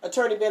life.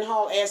 Attorney Ben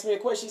Hall asked me a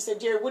question. He said,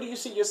 Jerri, where do you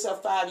see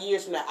yourself 5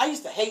 years from now? I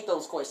used to hate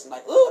those questions.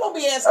 Like, ooh, don't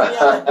be asking me.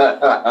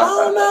 I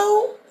don't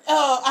know.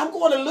 I'm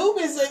going to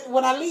Lubis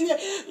when I leave here.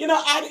 You know,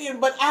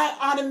 but I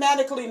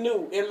automatically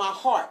knew in my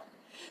heart.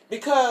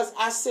 Because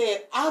I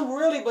said, I'm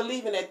really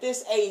believing at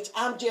this age,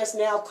 I'm just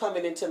now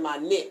coming into my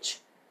niche.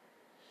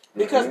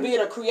 Because being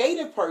a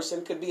creative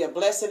person could be a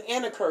blessing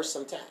and a curse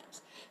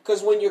sometimes.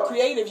 Because when you're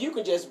creative, you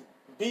can just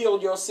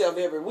build yourself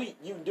every week.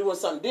 You're doing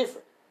something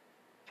different.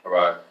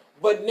 Right.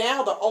 But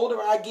now the older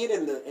I get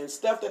and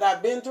stuff that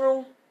I've been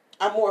through,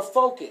 I'm more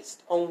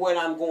focused on where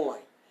I'm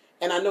going.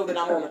 And I know that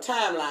I'm on a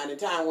timeline and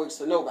time works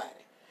for nobody.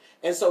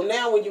 And so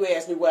now when you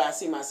ask me where I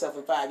see myself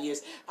in 5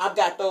 years, I've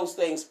got those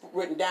things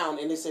written down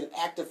and it's an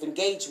active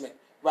engagement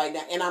right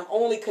now. And I'm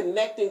only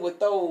connecting with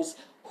those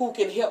who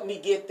can help me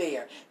get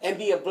there and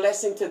be a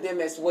blessing to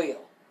them as well.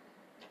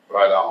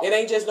 Right on. It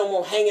ain't just no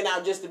more hanging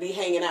out just to be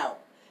hanging out.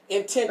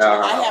 Intentional.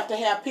 No. I have to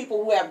have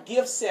people who have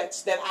gift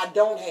sets that I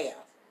don't have.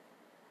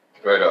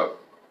 Straight up.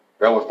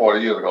 That was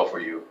 40 years ago for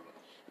you.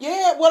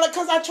 Yeah, well,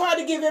 because I tried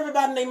to give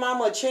everybody and their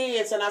mama a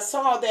chance, and I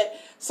saw that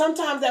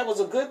sometimes that was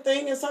a good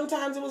thing, and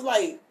sometimes it was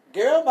like,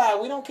 girl, bye,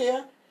 we don't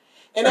care.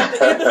 And at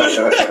the end of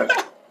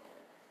it,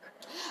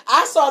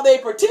 I saw their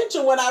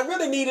potential when I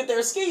really needed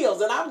their skills,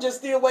 and I'm just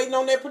still waiting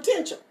on their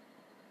potential.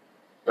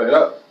 Straight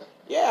up.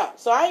 Yeah,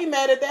 so I ain't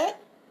mad at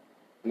that.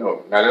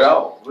 No, not at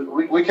all.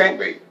 We can't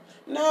be.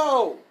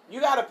 No,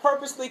 you got to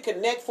purposely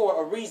connect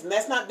for a reason.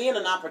 That's not being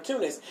an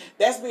opportunist.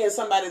 That's being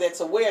somebody that's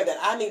aware that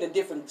I need a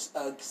different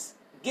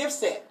gift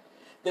set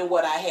than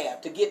what I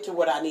have to get to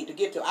what I need to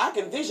get to. I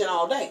can vision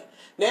all day.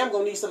 Now I'm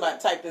going to need somebody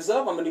to type this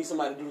up. I'm going to need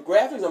somebody to do the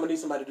graphics. I'm going to need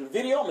somebody to do the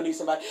video. I'm going to need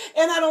somebody.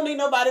 And I don't need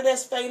nobody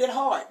that's faint at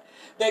heart,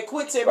 that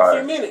quits every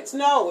few minutes.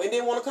 No, and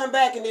then want to come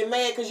back and then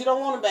mad because you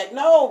don't want them back.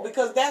 No,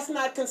 because that's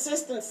not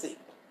consistency.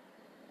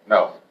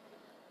 No.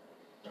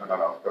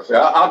 See,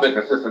 I've been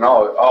consistent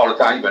all the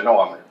time. You've been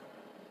knowing me.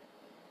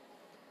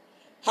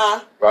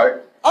 Huh? Right?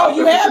 Oh,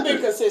 you have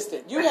been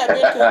consistent. You have been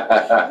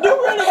consistent. You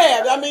really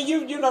have. I mean,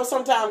 you know,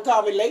 sometimes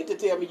call me late to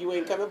tell me you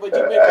ain't coming, but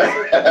you've been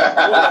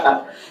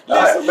consistent.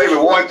 Listen, maybe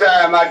one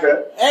time I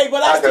could. Hey,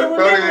 but I still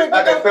remember it.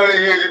 After 30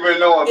 years you've been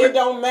knowing me. It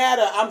don't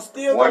matter. I'm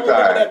still going to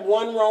remember that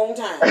one wrong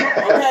time.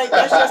 Okay?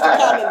 That's just the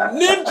kind of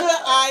ninja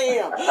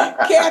I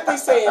am. Kathy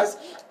says,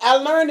 I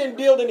learned in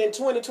building in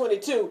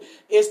 2022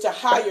 is to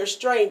hire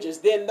strangers,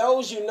 then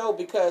those you know,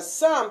 because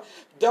some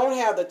don't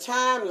have the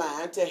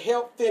timeline to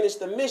help finish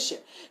the mission.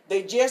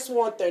 They just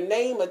want their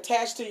name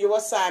attached to your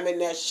assignment.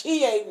 Now,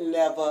 she ain't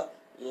never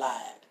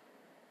lied.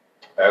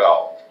 At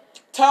all.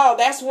 Tahl,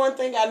 that's one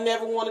thing I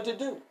never wanted to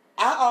do.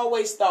 I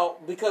always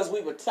thought because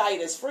we were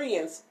tight as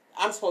friends,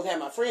 I'm supposed to have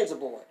my friends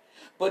aboard.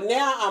 But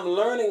now I'm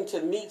learning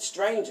to meet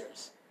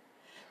strangers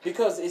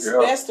because it's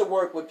best to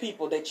work with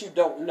people that you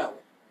don't know.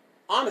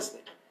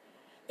 Honestly.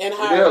 And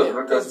hire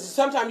them. Because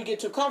sometimes you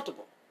get too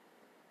comfortable.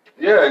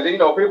 Yeah, and you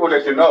know, people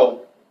that you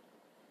know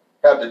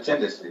have the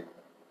tendency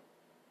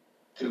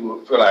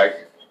to feel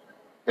like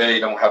they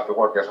don't have to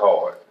work as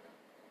hard.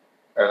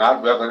 And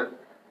I'd rather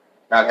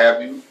not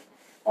have you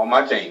on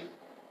my team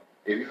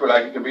if you feel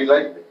like you can be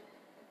lazy.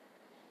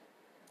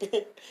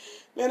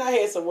 Man, I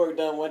had some work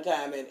done one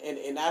time,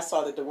 and I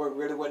saw that the work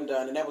really wasn't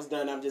done, and that was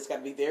done. I'm just got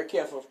to be very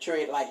careful,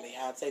 tread lightly.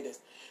 I'd say this.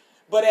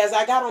 But as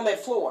I got on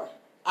that floor,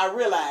 I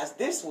realized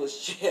this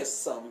was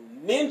just some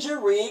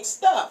ninja rig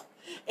stuff.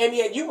 And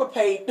yet you were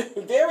paid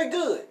very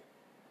good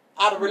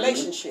out of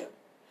relationship.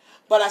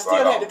 But I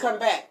still had to come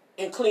back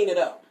and clean it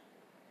up.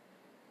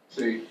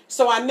 See.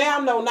 So I now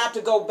know not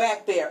to go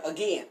back there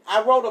again.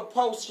 I wrote a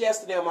post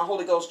yesterday on my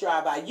Holy Ghost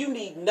drive-by. You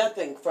need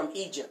nothing from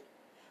Egypt.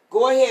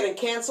 Go ahead and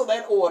cancel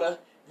that order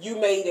you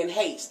made in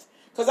haste.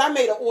 Because I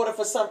made an order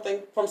for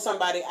something from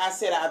somebody I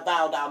said I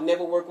vowed I'll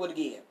never work with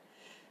again.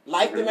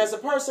 Liked them as a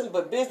person,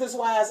 but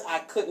business-wise, I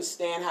couldn't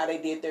stand how they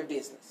did their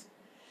business.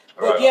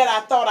 But yet I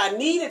thought I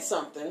needed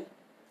something,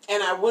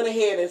 and I went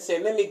ahead and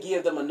said, let me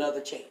give them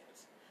another chance.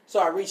 So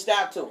I reached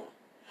out to them.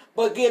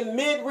 But again,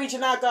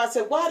 mid-reaching out, God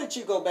said, why did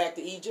you go back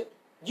to Egypt?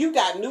 You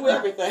knew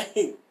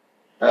everything.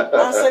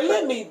 I said,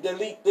 let me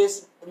delete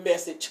this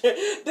message.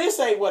 This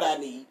ain't what I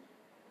need.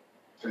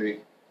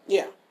 See?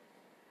 Yeah.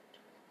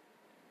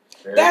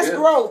 That's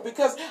growth,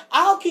 because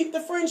I'll keep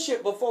the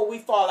friendship before we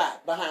fall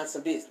out behind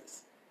some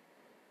business.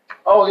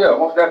 Oh, yeah,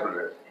 most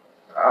definitely.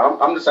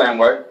 I'm the same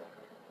way.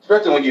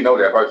 Especially when you know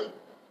that person.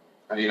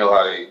 And you know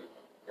how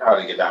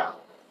they get down.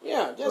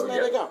 Yeah, just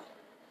let it go.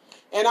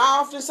 And I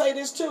often say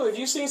this too. If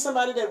you see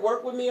somebody that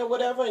worked with me or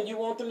whatever and you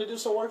want them to do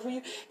some work for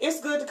you, it's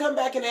good to come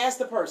back and ask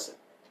the person.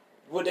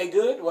 Were they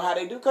good? Or how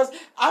they do? Because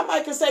I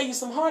might can save you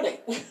some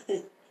heartache.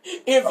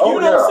 If you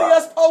don't see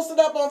us posted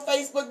up on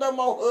Facebook no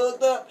more,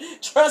 hugged up,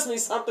 trust me,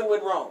 something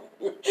went wrong.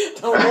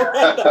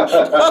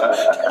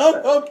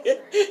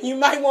 You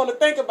might want to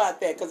think about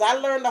that, because I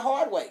learned the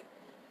hard way.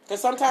 Because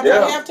sometimes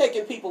I have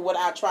taken people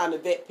without trying to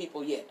vet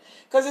people yet.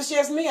 Because it's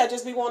just me. I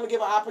just be wanting to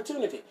give an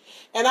opportunity.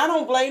 And I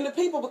don't blame the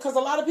people, because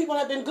a lot of people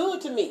have been good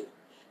to me.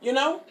 You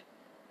know?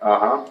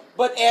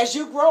 But as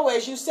you grow,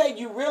 as you say,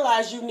 you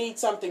realize you need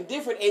something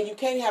different, and you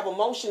can't have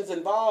emotions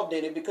involved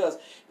in it, because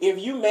if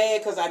you mad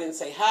because I didn't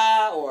say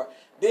hi or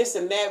this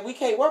and that, we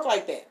can't work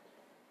like that.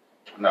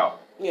 No.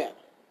 Yeah.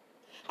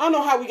 I don't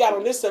know how we got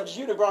on this subject.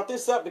 You done brought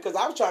this up because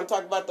I was trying to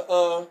talk about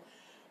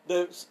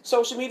the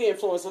social media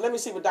influencer. Let me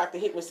see what Dr.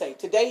 Hickman say.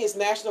 Today is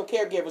National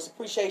Caregivers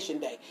Appreciation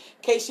Day.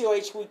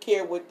 KCOH, we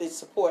care with the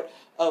support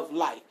of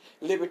life,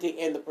 liberty,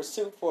 and the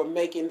pursuit for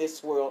making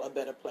this world a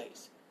better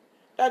place.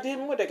 Dr.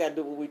 Hickman, what they got to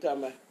do with what we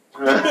talking about?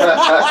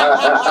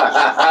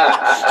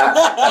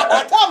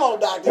 Come on,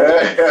 Doctor. You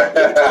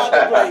trying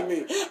to blame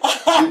me.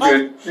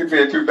 You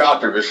being too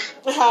doctorish.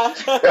 Yeah,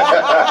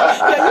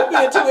 you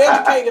being too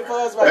educated for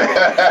us right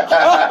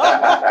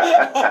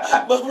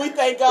now. But we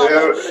thank God.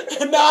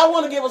 Now, I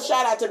want to give a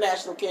shout out to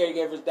National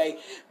Caregivers Day,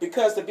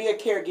 because to be a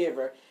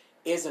caregiver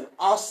is an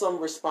awesome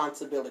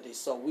responsibility.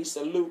 So we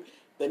salute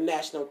the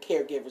National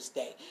Caregivers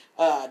Day.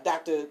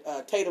 Dr.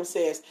 Tatum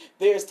says,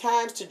 there's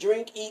times to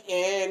drink, eat,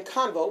 and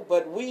convo,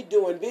 but we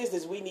doing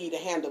business, we need to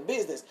handle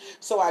business.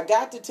 So I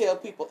got to tell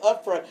people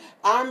up front,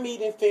 our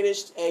meeting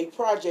finished a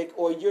project,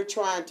 or you're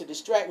trying to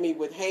distract me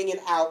with hanging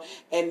out,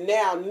 and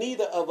now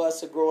neither of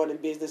us are growing in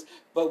business,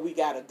 but we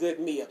got a good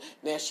meal.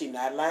 Now, she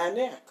not lying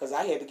there, because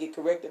I had to get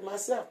corrected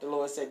myself. The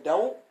Lord said,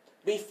 don't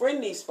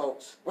befriend these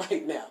folks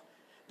right now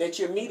that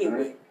you're meeting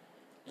with.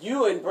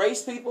 You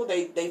embrace people.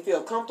 They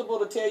feel comfortable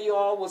to tell you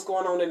all what's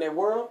going on in their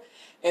world.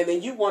 And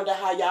then you wonder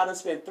how y'all done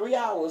spent 3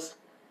 hours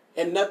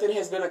and nothing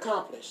has been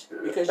accomplished.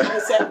 Because you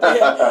just sat there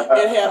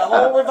and had a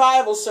whole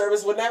revival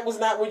service when that was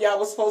not what y'all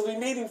was supposed to be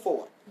meeting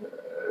for.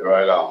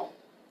 Right on.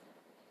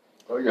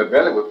 Oh, your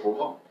belly was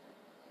full.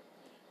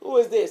 Who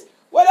is this?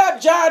 What up,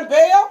 John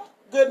Bell?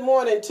 Good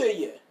morning to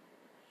you.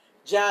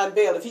 John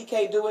Bell. If he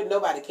can't do it,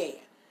 nobody can.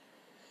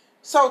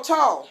 So,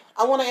 Tahl,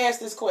 I want to ask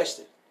this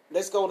question.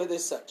 Let's go to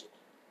this subject.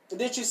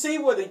 Did you see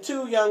where the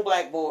two young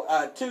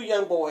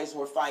boys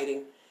were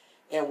fighting,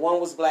 and one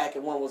was black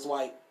and one was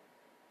white?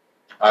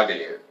 I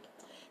did.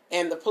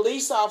 And the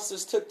police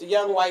officers took the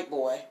young white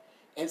boy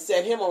and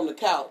set him on the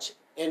couch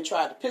and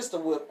tried to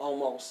pistol whip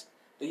almost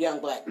the young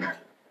black boy.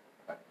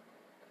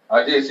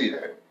 I did see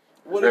that.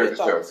 What are your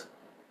thoughts?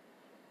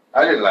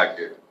 I didn't like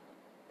it.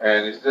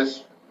 And it's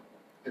just,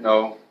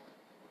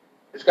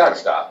 it's got to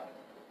stop.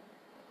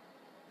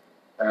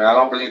 And I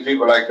don't believe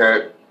people like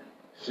that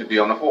should be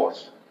on the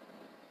force.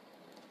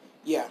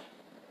 Yeah.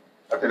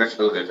 I think they should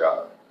lose their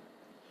job.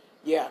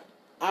 Yeah.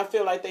 I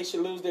feel like they should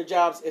lose their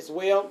jobs as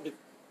well,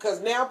 because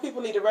now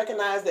people need to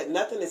recognize that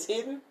nothing is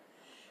hidden.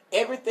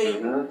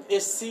 Everything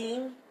is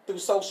seen through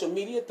social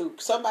media, through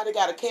somebody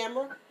got a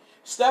camera.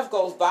 Stuff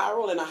goes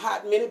viral in a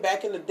hot minute.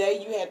 Back in the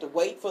day, you had to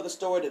wait for the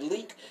story to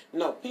leak.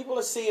 No, people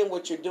are seeing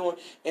what you're doing,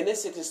 and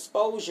this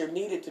exposure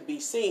needed to be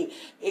seen.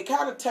 It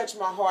kind of touched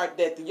my heart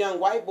that the young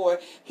white boy,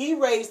 he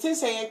raised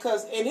his hand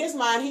because in his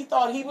mind, he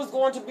thought he was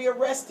going to be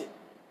arrested.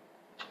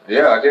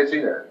 Yeah, I did see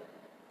that.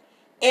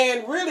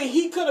 And really,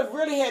 he could have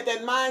really had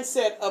that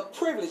mindset of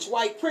privilege,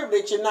 white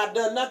privilege, and not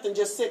done nothing,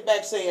 just sit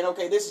back saying,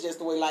 okay, this is just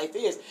the way life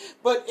is.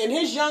 But in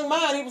his young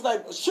mind, he was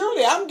like,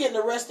 surely I'm getting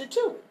arrested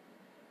too.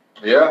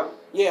 Yeah.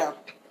 Yeah.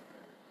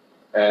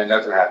 And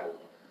nothing happened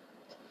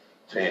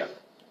to him.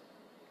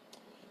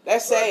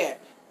 That's sad.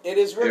 It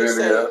is really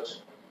sad.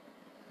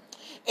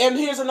 And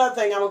here's another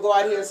thing. I'm going to go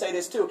out here and say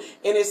this too.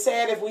 And it's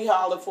sad if we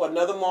holler for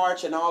another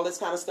march and all this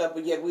kind of stuff,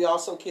 but yet we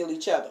also kill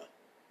each other.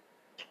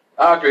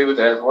 I agree with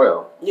that as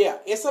well. Yeah,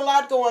 it's a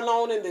lot going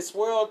on in this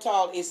world,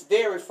 Tahl. It's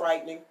very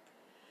frightening.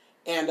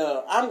 And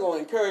I'm going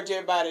to encourage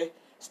everybody,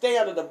 stay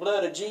under the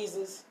blood of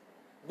Jesus.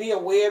 Be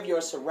aware of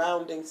your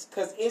surroundings,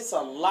 because it's a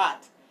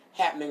lot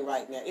happening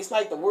right now. It's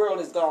like the world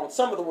has gone,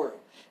 some of the world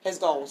has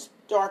gone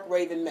stark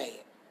raving mad.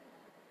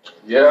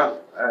 Yeah,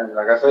 and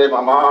like I said,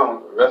 my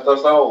mom, rest her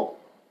soul,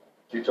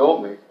 she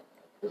told me,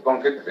 it's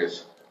going to get to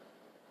this.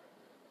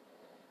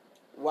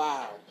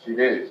 Wow. She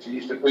did. She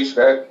used to preach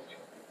that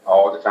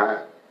all the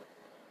time.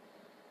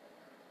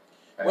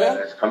 And Well,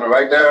 it's coming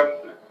right there,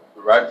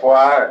 right before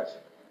our eyes.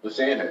 We're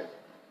seeing it.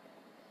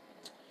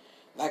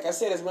 Like I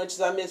said, as much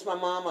as I miss my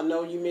mom, I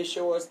know you miss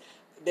yours.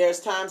 There's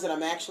times that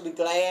I'm actually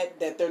glad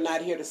that they're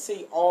not here to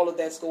see all of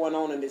that's going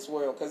on in this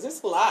world. Because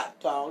it's a lot,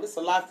 Tahl. It's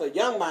a lot for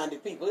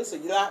young-minded people. It's a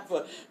lot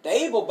for the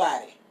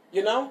able-bodied,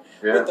 you know?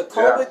 Yeah, with the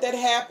COVID that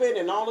happened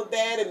and all of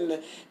that. And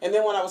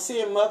then when I was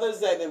seeing mothers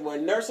that were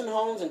in nursing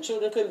homes and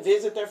children couldn't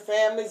visit their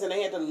families and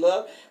they had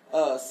to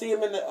see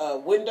them in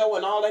the window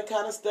and all that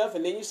kind of stuff.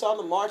 And then you saw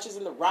the marches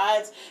and the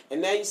riots.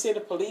 And now you see the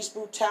police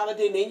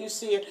brutality. And then you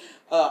see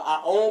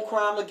our own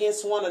crime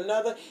against one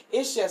another.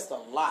 It's just a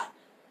lot.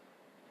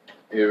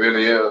 It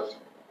really is.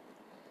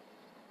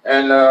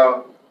 And,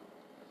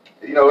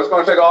 you know, it's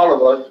going to take all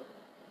of us,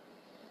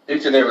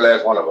 each and every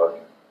last one of us,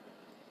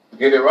 to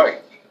get it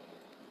right.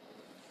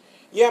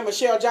 Yeah,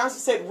 Michelle Johnson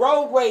said,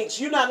 road rage,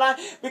 you're not lying.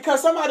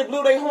 Because somebody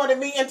blew their horn at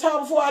me and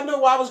told before I knew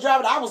where I was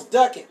driving, I was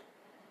ducking.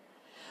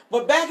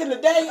 But back in the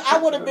day, I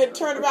would have been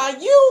turned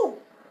around, you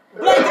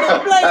blanket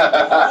and blanket.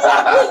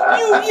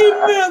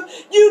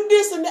 You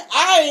this and that.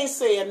 I ain't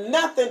saying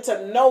nothing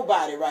to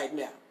nobody right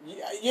now.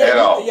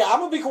 Yeah, I'm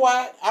gonna be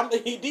quiet.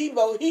 He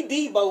Debo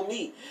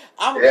me.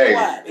 I'm gonna be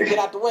quiet and get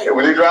out the way.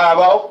 When he drive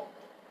off,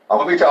 I'm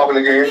gonna be talking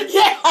again.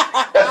 Yeah.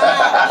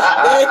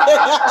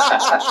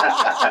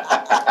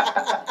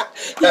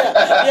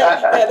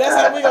 That's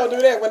how we gonna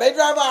do that. When they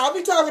drive off, I'll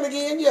be talking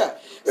again. Yeah.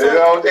 So, you know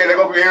what I'm saying? They're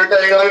gonna be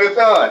everything under the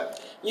sun.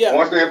 Yeah.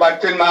 Once they're about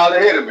 10 miles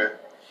ahead of me.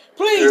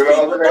 Please, you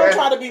know people, don't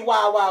try to be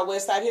wild, wild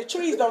west out here.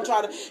 Trees don't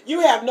try to.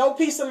 You have no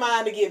peace of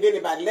mind to give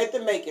anybody. Let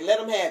them make it. Let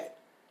them have it.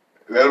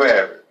 Let them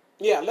have it.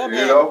 Yeah, let them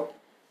have it.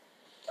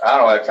 I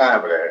don't have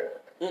time for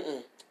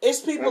that. It's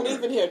people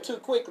leaving here too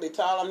quickly,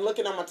 Tahl. I'm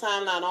looking on my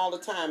timeline all the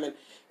time, and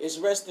it's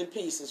rest in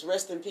peace. It's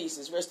rest in peace.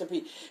 It's rest in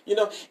peace. You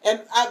know,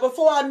 and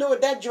before I knew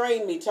it, that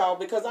drained me, Tahl,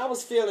 because I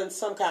was feeling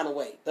some kind of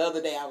way. The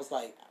other day, I was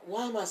like,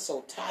 why am I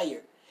so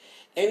tired?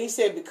 And he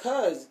said,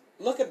 because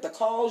look at the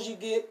calls you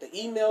get, the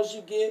emails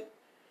you get,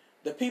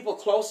 the people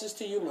closest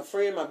to you. My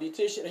friend, my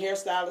beautician,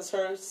 hairstylist,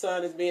 her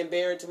son is being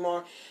buried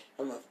tomorrow.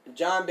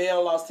 John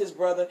Bell lost his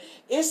brother.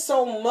 It's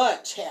so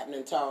much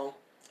happening, Tahl,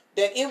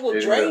 that it will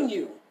drain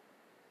you,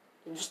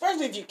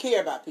 especially if you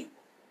care about people.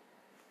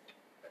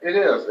 It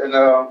is. And,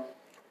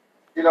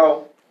 you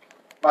know,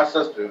 my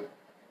sister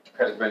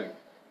has been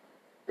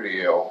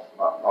pretty ill,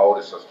 my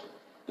oldest sister.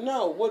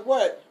 No, what?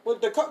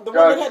 With the one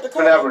that had the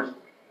COVID?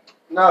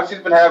 No, she's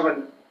been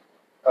having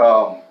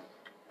fluid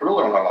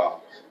on her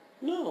lungs.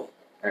 No.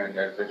 And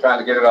they're trying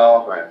to get it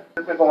off, and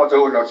she's been going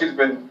through, you know, she's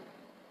been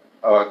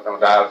on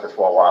dialysis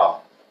for a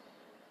while.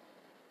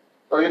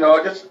 So, you know,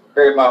 I just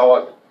gave my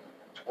heart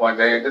one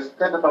day and just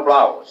sent her some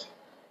flowers.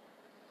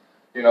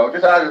 You know,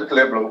 just out of the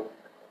clear blue.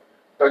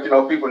 Because, you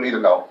know, people need to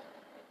know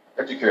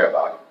that you care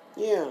about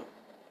them. Yeah.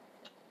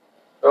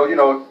 So, you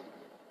know,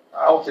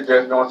 I would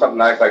suggest doing something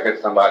nice like that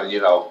to somebody,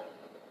 you know,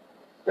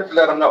 just to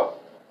let them know.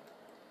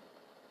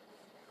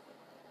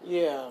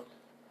 Yeah.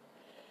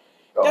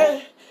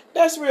 So,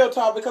 That's real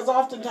talk, because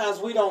oftentimes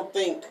we don't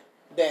think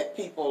that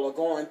people are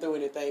going through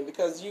anything,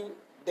 because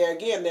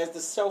there's the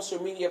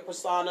social media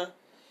persona,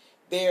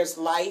 there's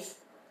life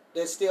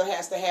that still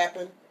has to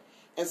happen,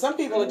 and some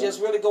people are just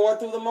really going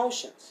through the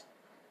motions.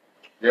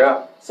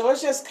 Yeah. So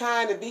it's just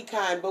kind to be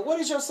kind. But what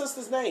is your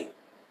sister's name?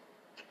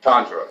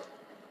 Tandra.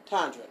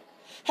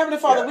 Heavenly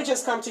Father, we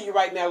just come to you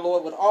right now,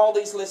 Lord, with all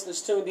these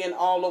listeners tuned in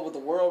all over the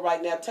world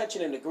right now,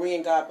 touching and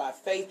agreeing, God, by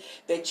faith,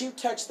 that you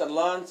touch the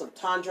lungs of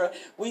Tandra.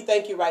 We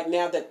thank you right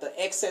now that the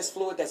excess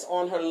fluid that's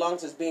on her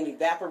lungs is being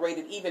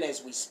evaporated even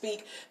as we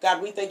speak. God,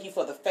 we thank you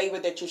for the favor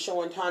that you're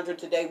showing Tandra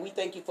today. We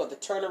thank you for the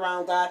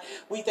turnaround, God.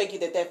 We thank you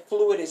that that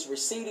fluid is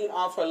receding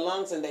off her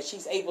lungs and that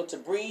she's able to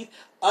breathe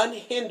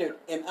unhindered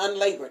and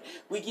unlabored.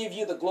 We give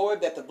you the glory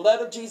that the blood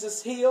of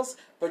Jesus heals,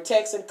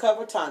 protects, and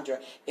covers Tandra.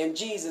 In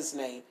Jesus'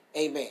 name,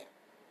 amen.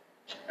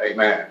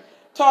 Amen.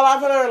 Tahl,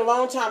 I've heard a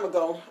long time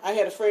ago, I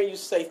had a friend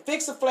used to say,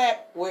 fix a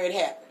flat where it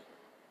happened.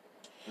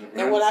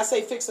 And when I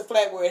say fix a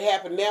flat where it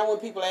happened, now when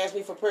people ask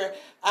me for prayer,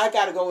 I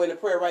got to go into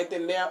prayer right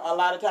then and there a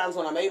lot of times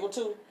when I'm able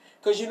to.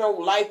 Because, you know,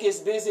 life gets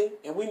busy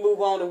and we move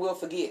on and we'll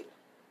forget.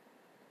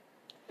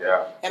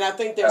 Yeah. And I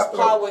think there's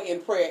power in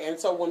prayer. And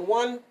so when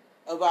one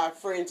of our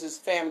friends'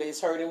 family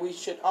is hurting, we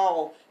should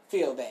all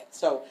feel that.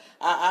 So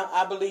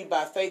I believe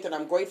by faith, and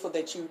I'm grateful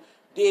that you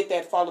did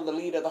that, follow the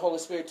lead of the Holy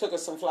Spirit, took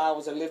us some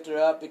flowers and lifted her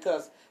up,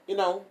 because, you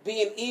know,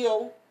 being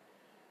ill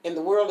and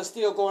the world is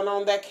still going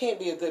on, that can't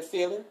be a good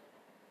feeling.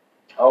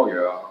 Oh,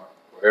 yeah.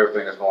 With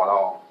everything that's going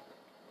on.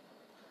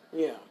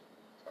 Yeah.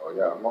 Oh,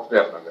 yeah, most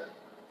definitely.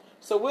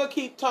 So we'll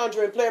keep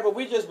Tundra in prayer, but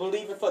we're just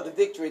believing for the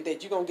victory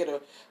that you're going to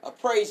get a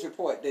praise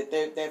report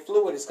that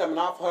fluid is coming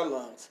off her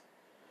lungs.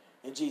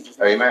 In Jesus'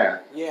 name. Amen.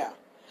 Yeah.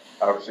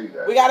 I receive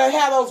that. We got to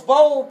have those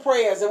bold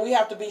prayers, and we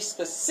have to be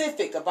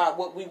specific about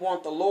what we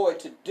want the Lord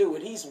to do.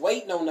 And He's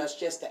waiting on us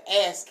just to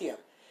ask Him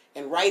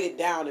and write it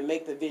down and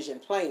make the vision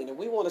plain. And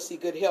we want to see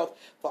good health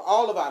for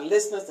all of our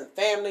listeners and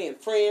family and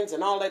friends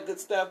and all that good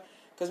stuff,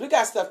 because we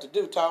got stuff to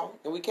do, Tahl,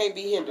 and we can't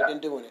be hindered in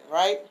doing it,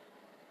 right?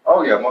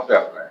 Oh, yeah, most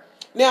definitely.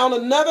 Now, on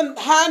another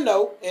high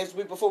note,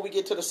 before we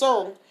get to the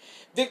song,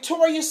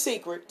 Victoria's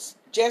Secrets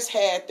just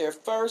had their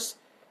first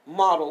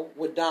model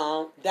with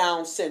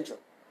Down syndrome.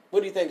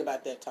 What do you think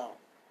about that, Tahl?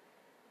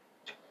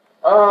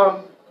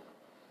 I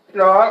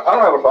don't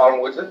have a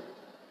problem with it.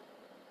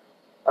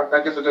 I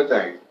think it's a good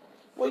thing.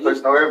 Well,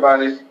 because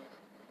everybody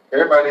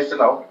needs to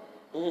know,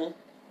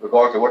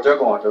 regardless of what they're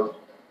going through,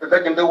 that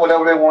they can do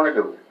whatever they want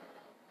to do.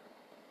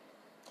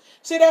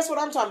 See, that's what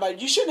I'm talking about.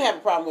 You shouldn't have a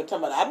problem with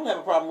talking about it. I don't have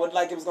a problem with it,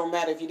 like it was going to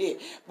matter if you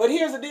did. But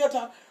here's the deal,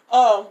 Tahl.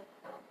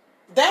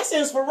 That's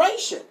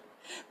inspiration.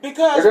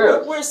 Because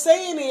what we're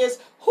saying is,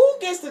 who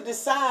gets to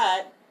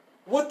decide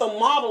what the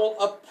model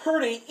of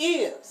pretty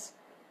is?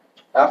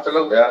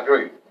 Absolutely, I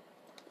agree.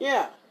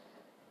 Yeah.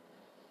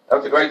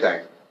 That's a great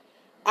thing.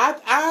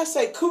 I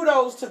say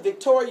kudos to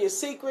Victoria's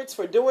Secrets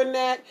for doing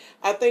that.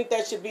 I think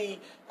that should be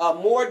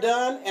more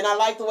done. And I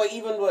like the way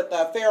even with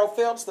Farrell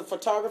Phelps, my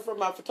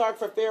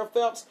photographer Farrell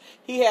Phelps,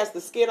 he has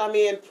the Skin I'm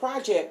In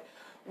project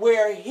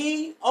where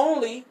he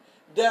only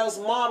does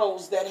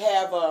models that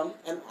have,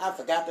 and I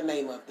forgot the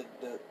name of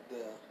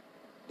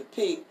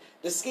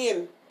the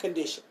skin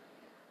condition.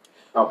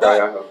 Okay.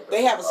 But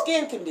they have a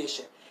skin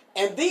condition.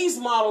 And these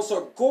models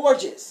are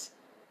gorgeous.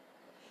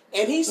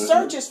 And he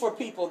searches for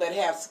people that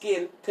have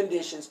skin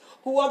conditions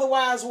who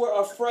otherwise were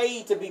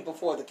afraid to be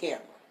before the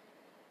camera.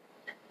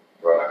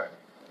 Right.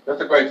 That's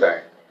a great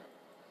thing.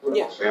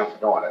 Yeah. See him for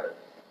doing that.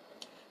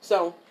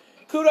 So,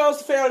 kudos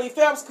to Farrell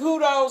Phelps.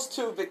 Kudos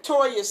to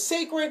Victoria's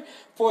Secret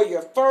for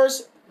your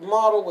first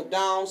model with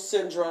Down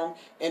syndrome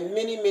and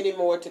many, many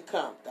more to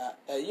come.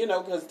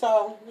 Because,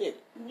 Tahl,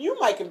 you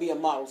might can be a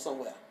model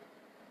somewhere.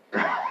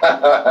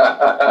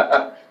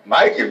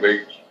 Might can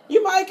be.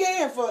 You might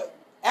can for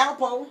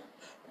Alpo.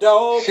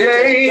 Don't you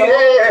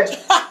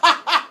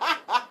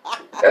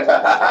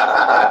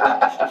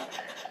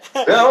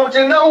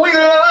know we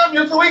love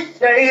you, sweet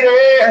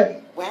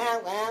lady?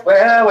 Well.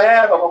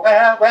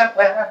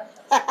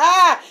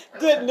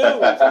 Good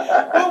news.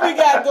 What we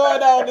got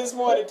going on this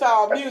morning,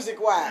 Tahl,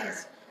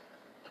 music-wise?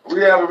 We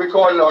have a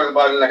recording artist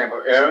by the name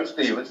of Erin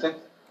Stevenson.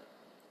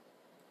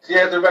 She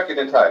has a record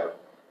entitled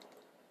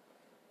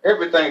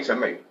Everything to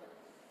Me.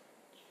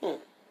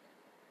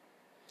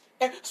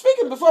 And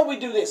speaking, before we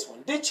do this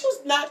one, did you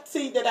not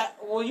see that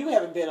you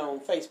haven't been on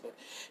Facebook.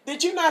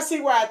 Did you not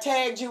see where I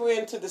tagged you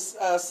into the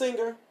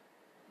singer?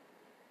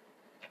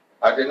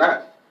 I did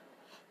not.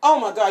 Oh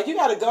my God, you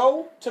got to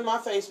go to my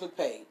Facebook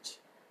page.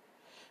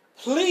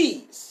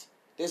 Please,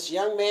 this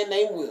young man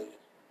named William.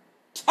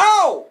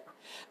 Tahl!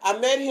 I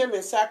met him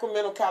in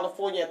Sacramento,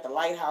 California at the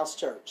Lighthouse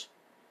Church.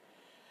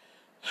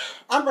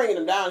 I'm bringing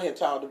him down here,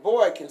 Tahl. The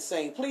boy can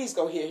sing. Please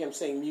go hear him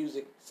sing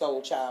Music,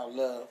 Soul Child,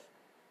 Love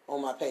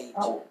on my page.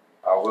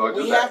 I will do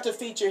that. We have to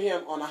feature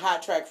him on a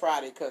Hot Track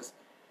Friday because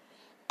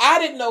I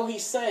didn't know he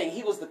sang.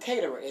 He was the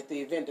caterer at the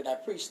event that I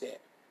preached at.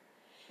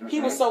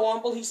 He was so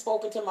humble. He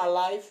spoke into my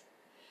life.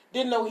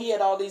 Didn't know he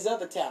had all these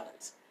other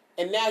talents.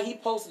 And now he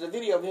posted a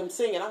video of him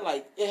singing. I'm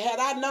like, had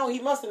I known,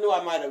 he must have knew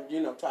I might have,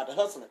 tried to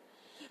hustle him.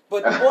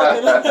 But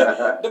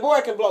the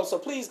boy can blow. So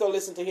please go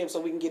listen to him so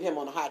we can get him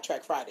on a Hot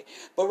Track Friday.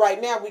 But right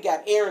now we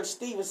got Erin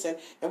Stevenson,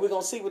 and we're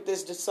going to see what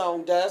this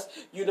song does.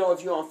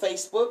 If you're on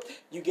Facebook,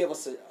 you give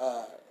us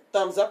a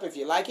thumbs up if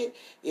you like it.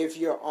 If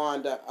you're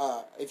on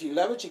if you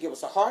love it, you give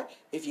us a heart.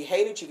 If you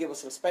hate it, you give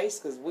us some space,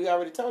 because we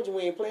already told you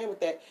we ain't playing with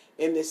that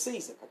in this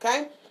season,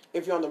 okay?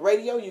 If you're on the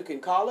radio, you can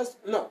call us.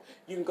 No,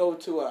 you can go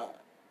to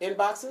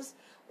inboxes,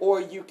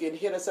 or you can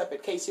hit us up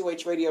at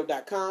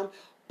kcohradio.com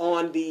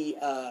on the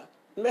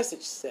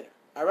message center.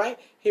 All right?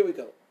 Here we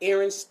go.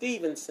 Erin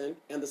Stevenson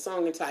and the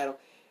song entitled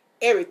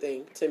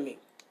Everything to Me.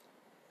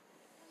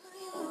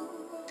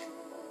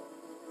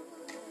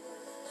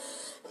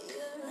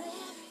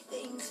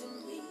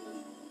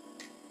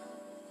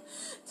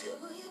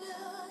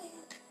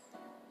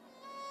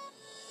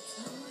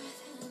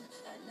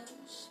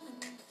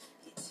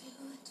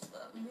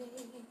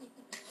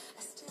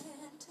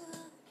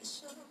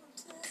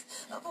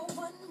 Of a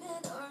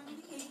one-man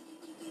army,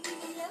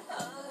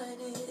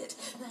 hearted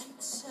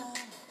like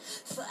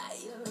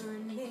fire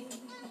in me.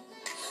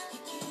 You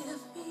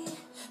give me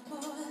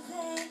more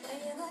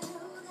than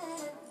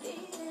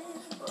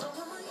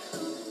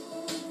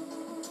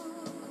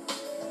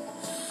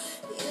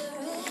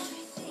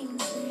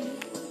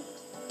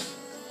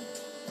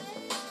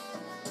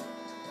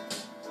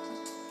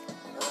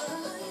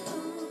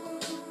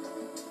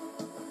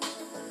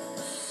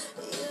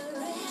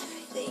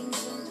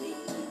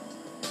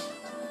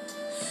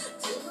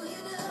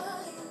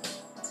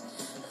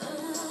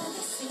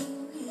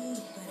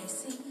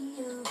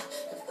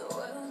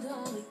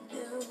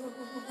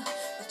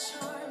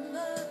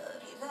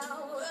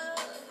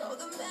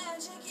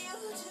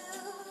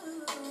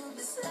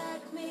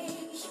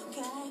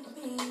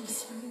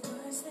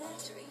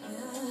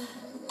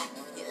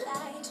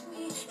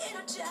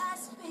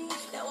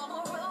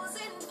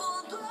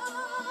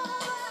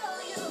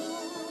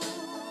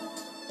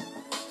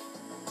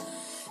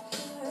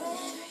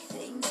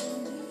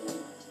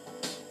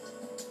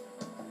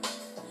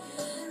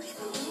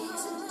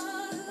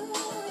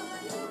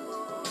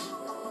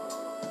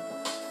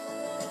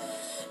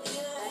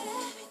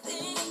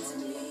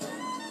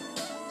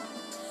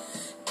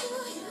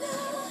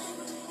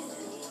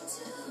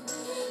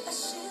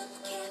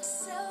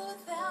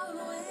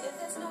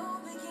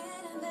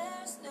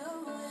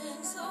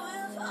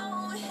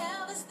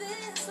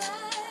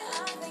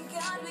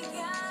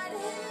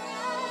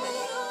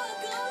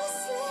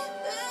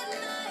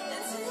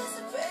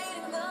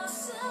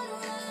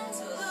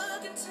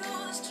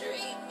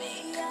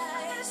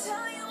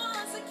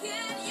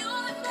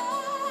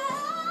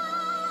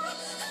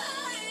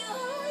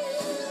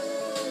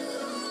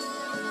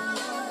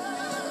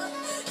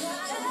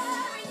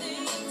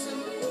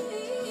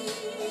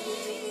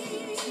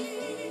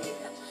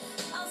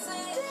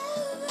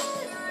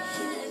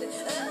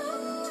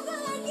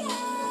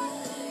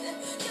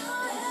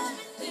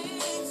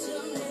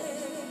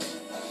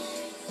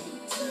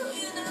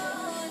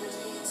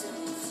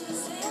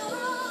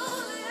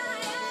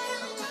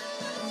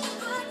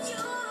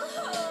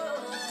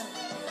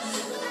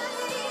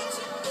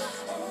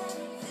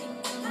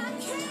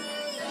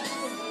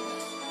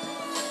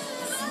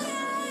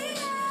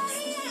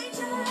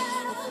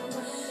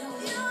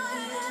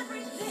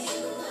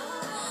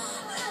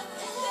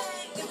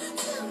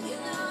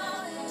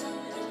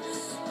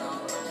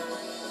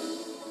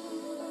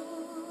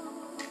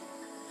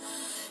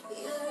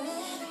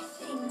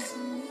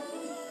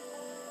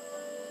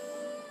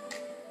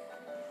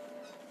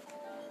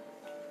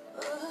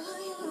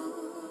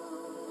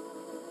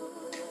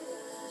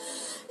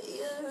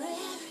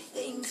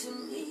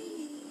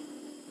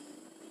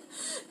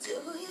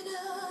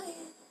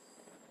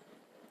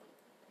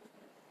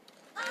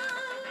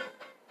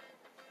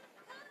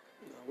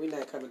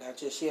coming out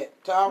just yet.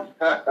 Tahl,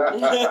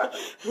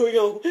 we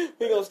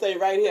gonna stay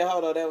right here.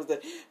 Hold on, that was the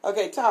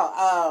okay.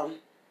 Tahl,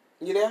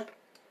 you there?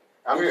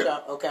 I'm here.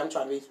 Okay, I'm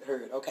trying to be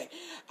heard. Okay,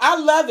 I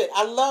love it.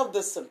 I love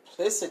the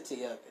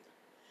simplicity of it.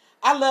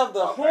 I love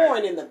the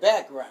horn in the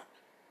background.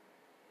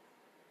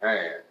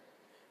 Man.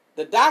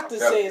 The doctor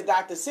says,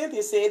 Dr.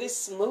 Cynthia said it's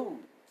smooth,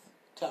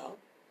 Tahl.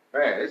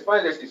 Man, it's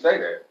funny that you say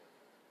that.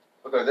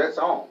 Because that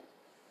song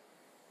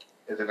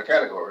is in the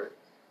category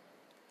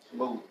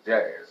smooth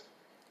jazz.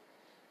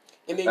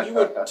 And then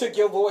you took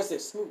your voice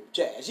and smooth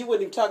jazz. You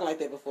wasn't even talking like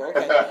that before.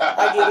 Okay,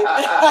 I get it.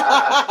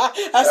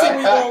 I see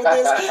where you're going with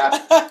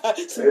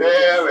this.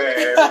 Yeah, man.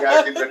 We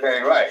got to get the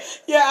thing right.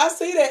 Yeah, I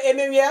see that. And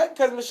then,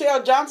 because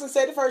Michelle Johnson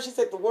said it first. She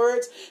said the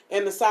words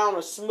and the sound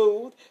are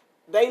smooth.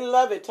 They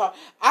love it, Tahl.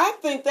 I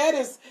think that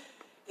is,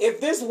 if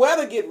this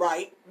weather get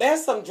right,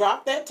 that's some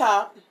drop that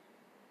top.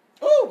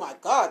 Oh, my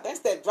God.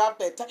 That's that drop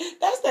that top.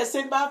 That's that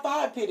sit by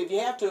fire pit if you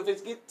have to, if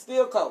it gets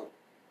still cold.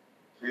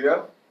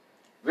 Yeah.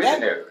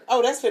 Visionary.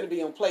 That's going to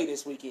be on play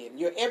this weekend.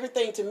 You're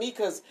everything to me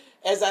because,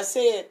 as I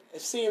said,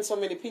 seeing so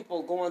many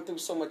people going through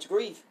so much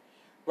grief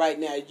right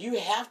now, you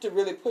have to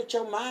really put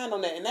your mind on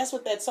that. And that's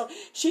what that song,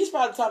 she's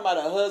probably talking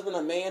about her husband,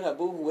 her man, her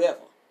boo, whoever.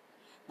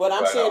 But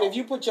I'm saying if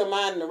you put your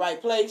mind in the right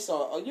place,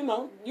 or you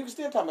can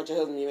still talk about your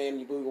husband, your man,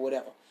 your boo, or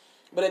whatever.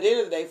 But at the end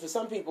of the day, for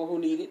some people who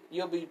need it,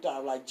 you'll be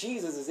like,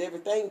 Jesus is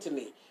everything to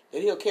me.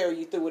 That he'll carry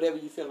you through whatever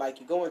you feel like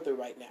you're going through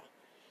right now.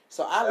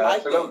 So I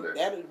like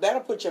that.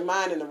 That'll put your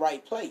mind in the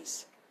right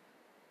place.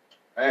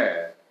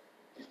 Man,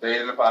 he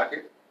stayed in the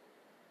pocket,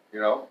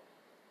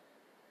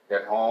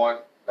 That horn,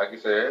 like you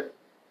said,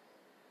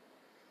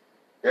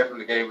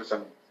 definitely gave it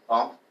some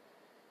pump.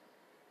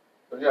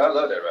 But yeah, I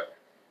love that record.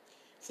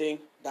 See,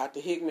 Dr.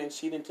 Hickman,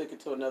 she done took it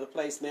to another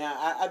place. Now,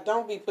 I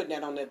don't be putting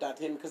that on that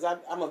Dr. Hickman because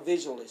I'm a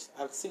visualist.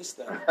 I see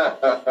stuff.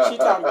 She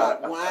talking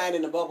about wine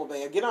in the bubble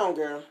bath. Get on,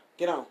 girl.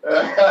 Get on.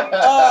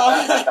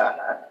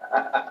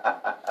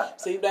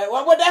 See,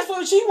 that's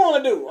what she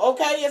want to do,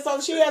 okay? And so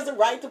she has the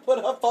right to put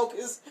her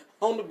focus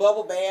on the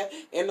bubble bath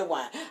and the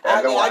wine.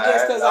 I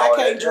guess because I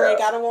can't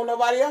drink, I don't want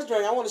nobody else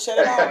drink. I want to shut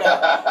it all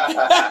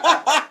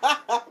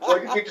down.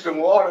 Well, you get you some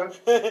water.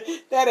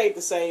 That ain't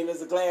the same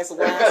as a glass of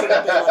wine sitting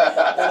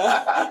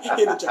there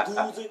in a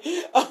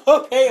jacuzzi,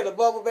 okay, in a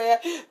bubble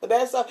bath. But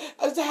that's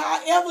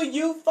however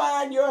you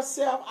find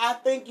yourself, I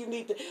think you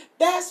need to.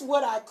 That's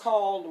what I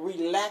call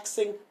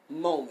relaxing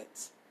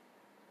moments.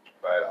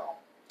 Right on.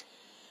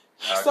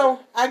 So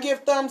I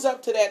give thumbs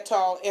up to that,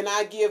 Tahl, and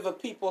I give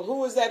people.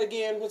 Who is that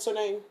again? What's her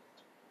name?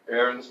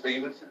 Aaron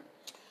Stevenson.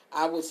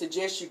 I would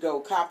suggest you go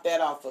cop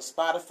that off of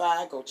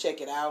Spotify. Go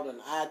check it out on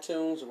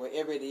iTunes or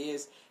wherever it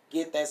is.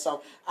 Get that song.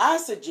 I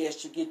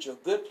suggest you get you a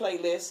good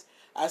playlist.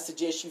 I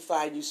suggest you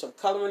find you some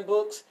coloring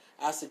books.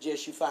 I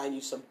suggest you find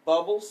you some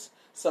bubbles.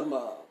 Some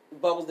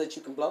bubbles that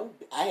you can blow.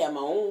 I have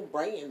my own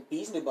brand,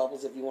 Beasley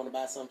bubbles, if you want to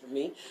buy some from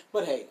me.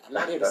 But hey, I'm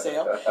not here to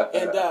sell.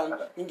 And you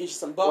can get you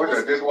some bubbles.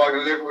 What's that, dishwasher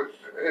liquid?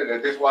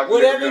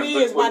 Whatever it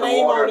is, my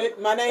name on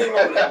it. My name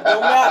on it.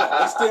 Don't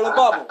matter. It's still a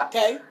bubble.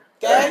 Okay?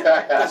 Okay?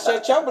 Just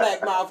shut your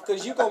black mouth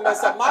because you're going to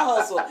mess up my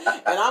hustle.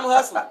 And I'm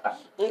hustling.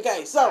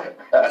 Okay, so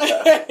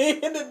at the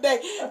end of the day,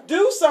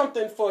 do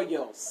something for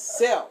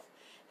yourself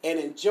and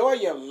enjoy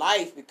your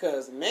life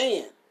because,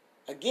 man,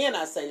 again,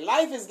 I say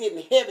life is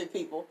getting heavy,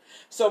 people.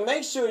 So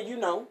make sure,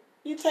 you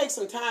take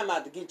some time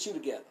out to get you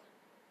together.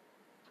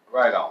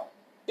 Right on.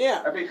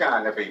 Yeah. And be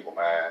kind to people,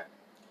 man.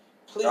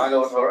 Please. I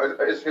know it's hard,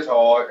 it's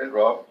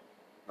rough.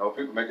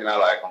 People make you not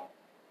like them.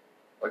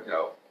 But,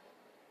 you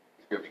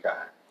still be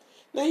kind.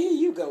 Now, here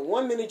you go.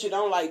 1 minute you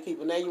don't like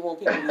people. Now you want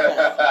people to be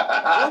kind.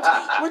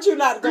 What you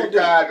not going to do?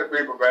 Be kind to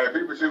people, man.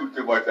 People shoot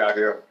too much out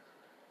here.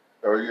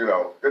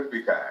 So, just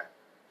be kind.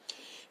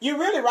 You're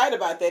really right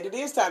about that. It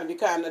is time to be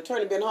kind.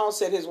 Attorney Ben Hall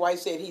said his wife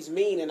said he's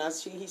mean, and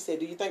he said,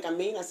 "Do you think I'm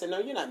mean?" I said, "No,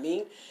 you're not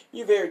mean.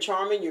 You're very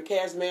charming. You're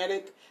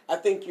charismatic. I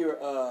think you're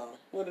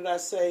what did I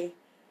say?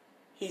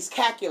 He's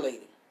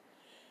calculating,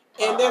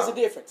 and there's a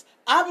difference.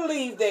 I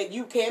believe that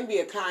you can be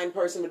a kind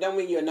person, but don't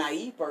mean you're a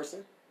naive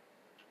person.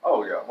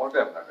 Oh yeah, most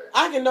definitely.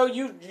 I can know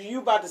you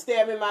about to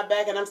stab me in my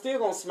back, and I'm still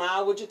gonna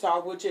smile with you,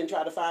 talk with you, and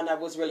try to find out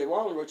what's really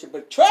wrong with you.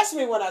 But trust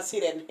me, when I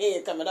see that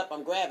hand coming up,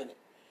 I'm grabbing it."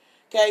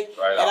 Okay?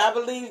 Right and I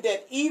believe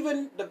that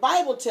even the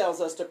Bible tells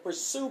us to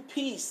pursue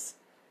peace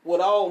with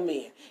all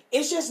men.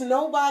 It's just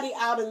nobody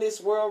out in this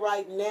world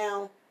right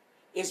now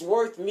is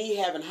worth me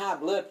having high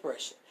blood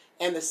pressure.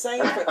 And the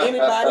same for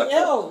anybody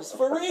else.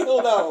 For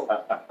real, though.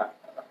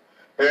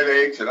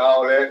 Headaches and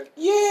all that.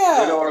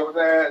 Yeah. You know what I'm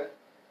saying?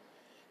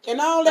 And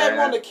all that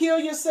want to kill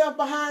yourself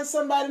behind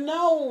somebody.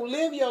 No.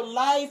 Live your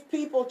life.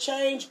 People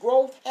change.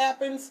 Growth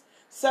happens.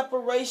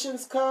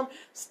 Separations come,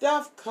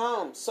 stuff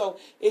comes. So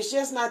it's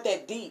just not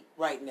that deep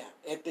right now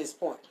at this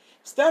point.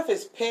 Stuff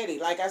is petty.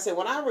 Like I said,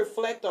 when I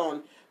reflect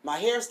on my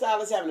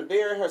hairstylist having to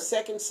bury her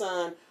second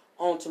son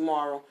on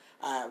tomorrow,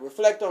 I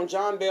reflect on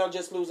John Bell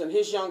just losing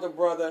his younger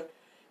brother,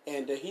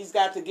 and he's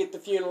got to get the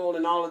funeral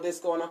and all of this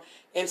going on.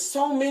 And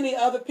so many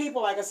other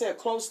people, like I said,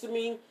 close to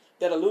me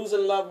that are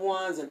losing loved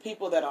ones and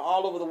people that are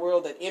all over the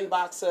world that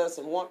inbox us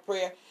and want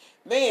prayer.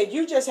 Man,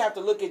 you just have to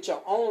look at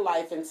your own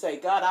life and say,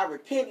 God, I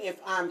repent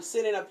if I'm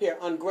sitting up here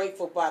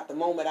ungrateful about the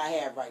moment I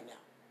have right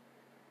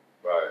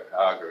now. Right,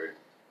 I agree.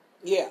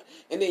 Yeah,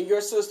 and then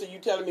your sister, you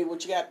telling me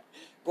what you got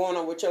going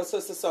on with your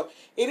sister. So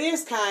it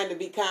is kind to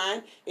be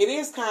kind. It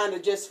is kind to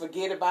just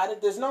forget about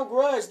it. There's no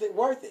grudge that's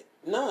worth it.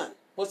 None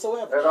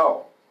whatsoever. At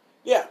all.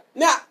 Yeah.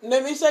 Now,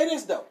 let me say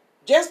this, though.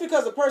 Just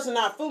because a person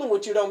not fooling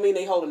with you don't mean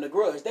they holding a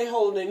grudge. They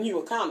holding you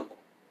accountable.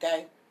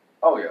 Okay?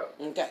 Oh, yeah.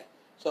 Okay.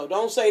 So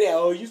don't say that,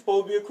 oh, you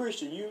supposed to be a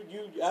Christian.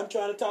 I'm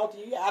trying to talk to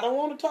you. I don't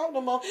want to talk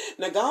no more.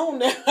 Now, go on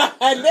now.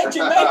 I let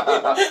you make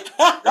it.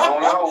 Go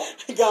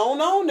on. Go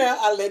on now.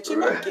 I let you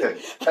make it.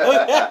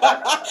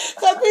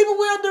 Because people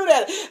will do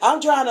that.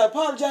 I'm trying to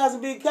apologize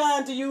and be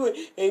kind to you,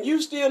 and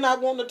you still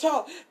not wanting to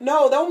talk.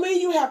 No, don't mean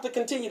you have to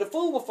continue to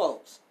fool with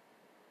folks.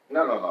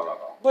 No.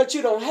 But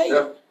you don't hate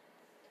them.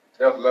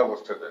 There's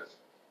levels to this.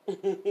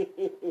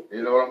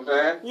 You know what I'm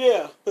saying?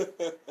 Yeah.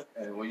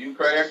 And when you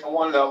crash on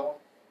one level,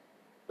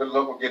 good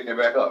luck will get you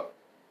back up.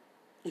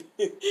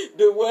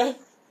 Do what?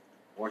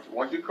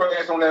 Once you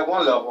crash on that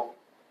one level,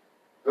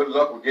 good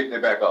luck will get you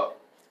back up.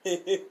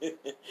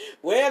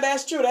 Well,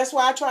 that's true. That's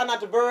why I try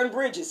not to burn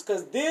bridges,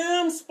 because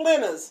them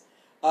splinters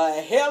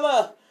are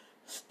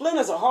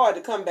hard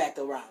to come back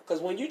around.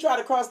 Because when you try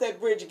to cross that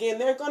bridge again,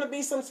 there are going to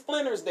be some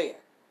splinters there.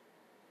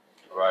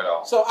 Right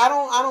on. So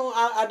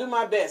I do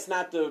my best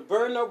not to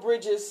burn no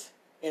bridges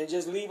and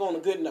just leave on a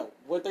good note.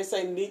 What they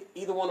say,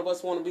 either one of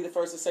us want to be the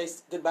first to say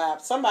goodbye.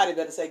 Somebody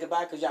better say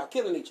goodbye because y'all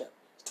killing each other.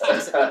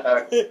 It's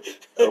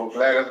toxic. So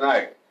glad it's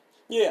night.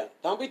 Yeah,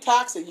 don't be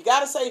toxic. You got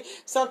to say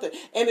something.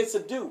 And it's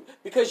a do,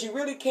 because you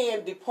really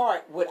can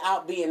depart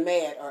without being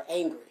mad or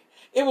angry.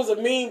 It was a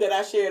meme that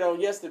I shared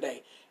on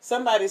yesterday.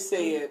 Somebody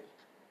said,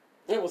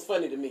 it was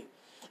funny to me.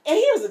 And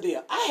here's the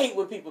deal. I hate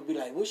when people be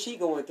like, what's she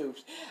going through?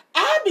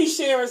 I be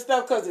sharing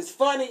stuff because it's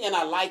funny and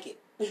I like it.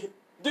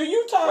 Do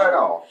you talk? Right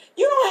on.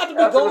 You don't have to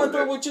be Absolutely. going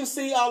through what you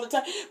see all the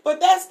time. But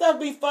that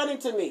stuff be funny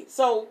to me.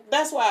 So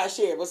that's why I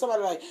share. But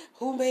somebody like,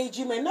 who made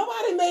you mad?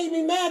 Nobody made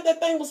me mad. That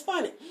thing was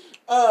funny.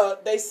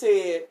 They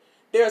said,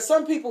 there are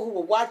some people who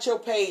will watch your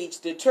page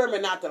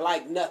determined not to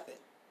like nothing.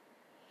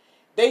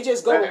 They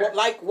just go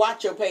to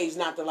watch your page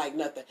not to like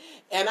nothing.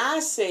 And I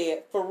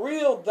said, for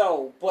real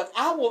though, but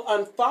I will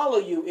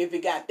unfollow you if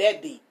it got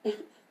that deep.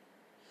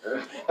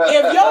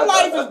 If your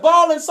life is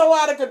balling so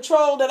out of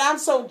control that I'm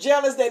so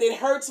jealous that it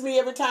hurts me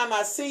every time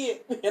I see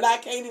it and I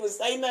can't even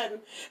say nothing,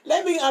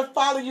 let me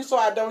unfollow you so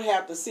I don't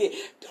have to see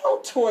it.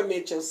 Don't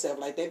torment yourself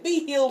like that.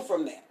 Be healed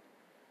from that.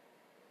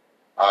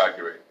 I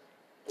agree.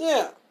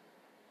 Yeah.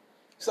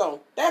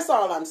 So that's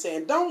all I'm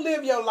saying. Don't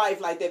live your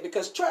life like that,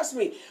 because trust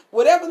me,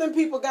 whatever them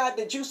people got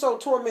that you so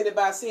tormented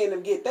by seeing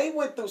them get, they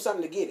went through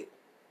something to get it.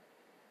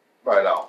 Right on.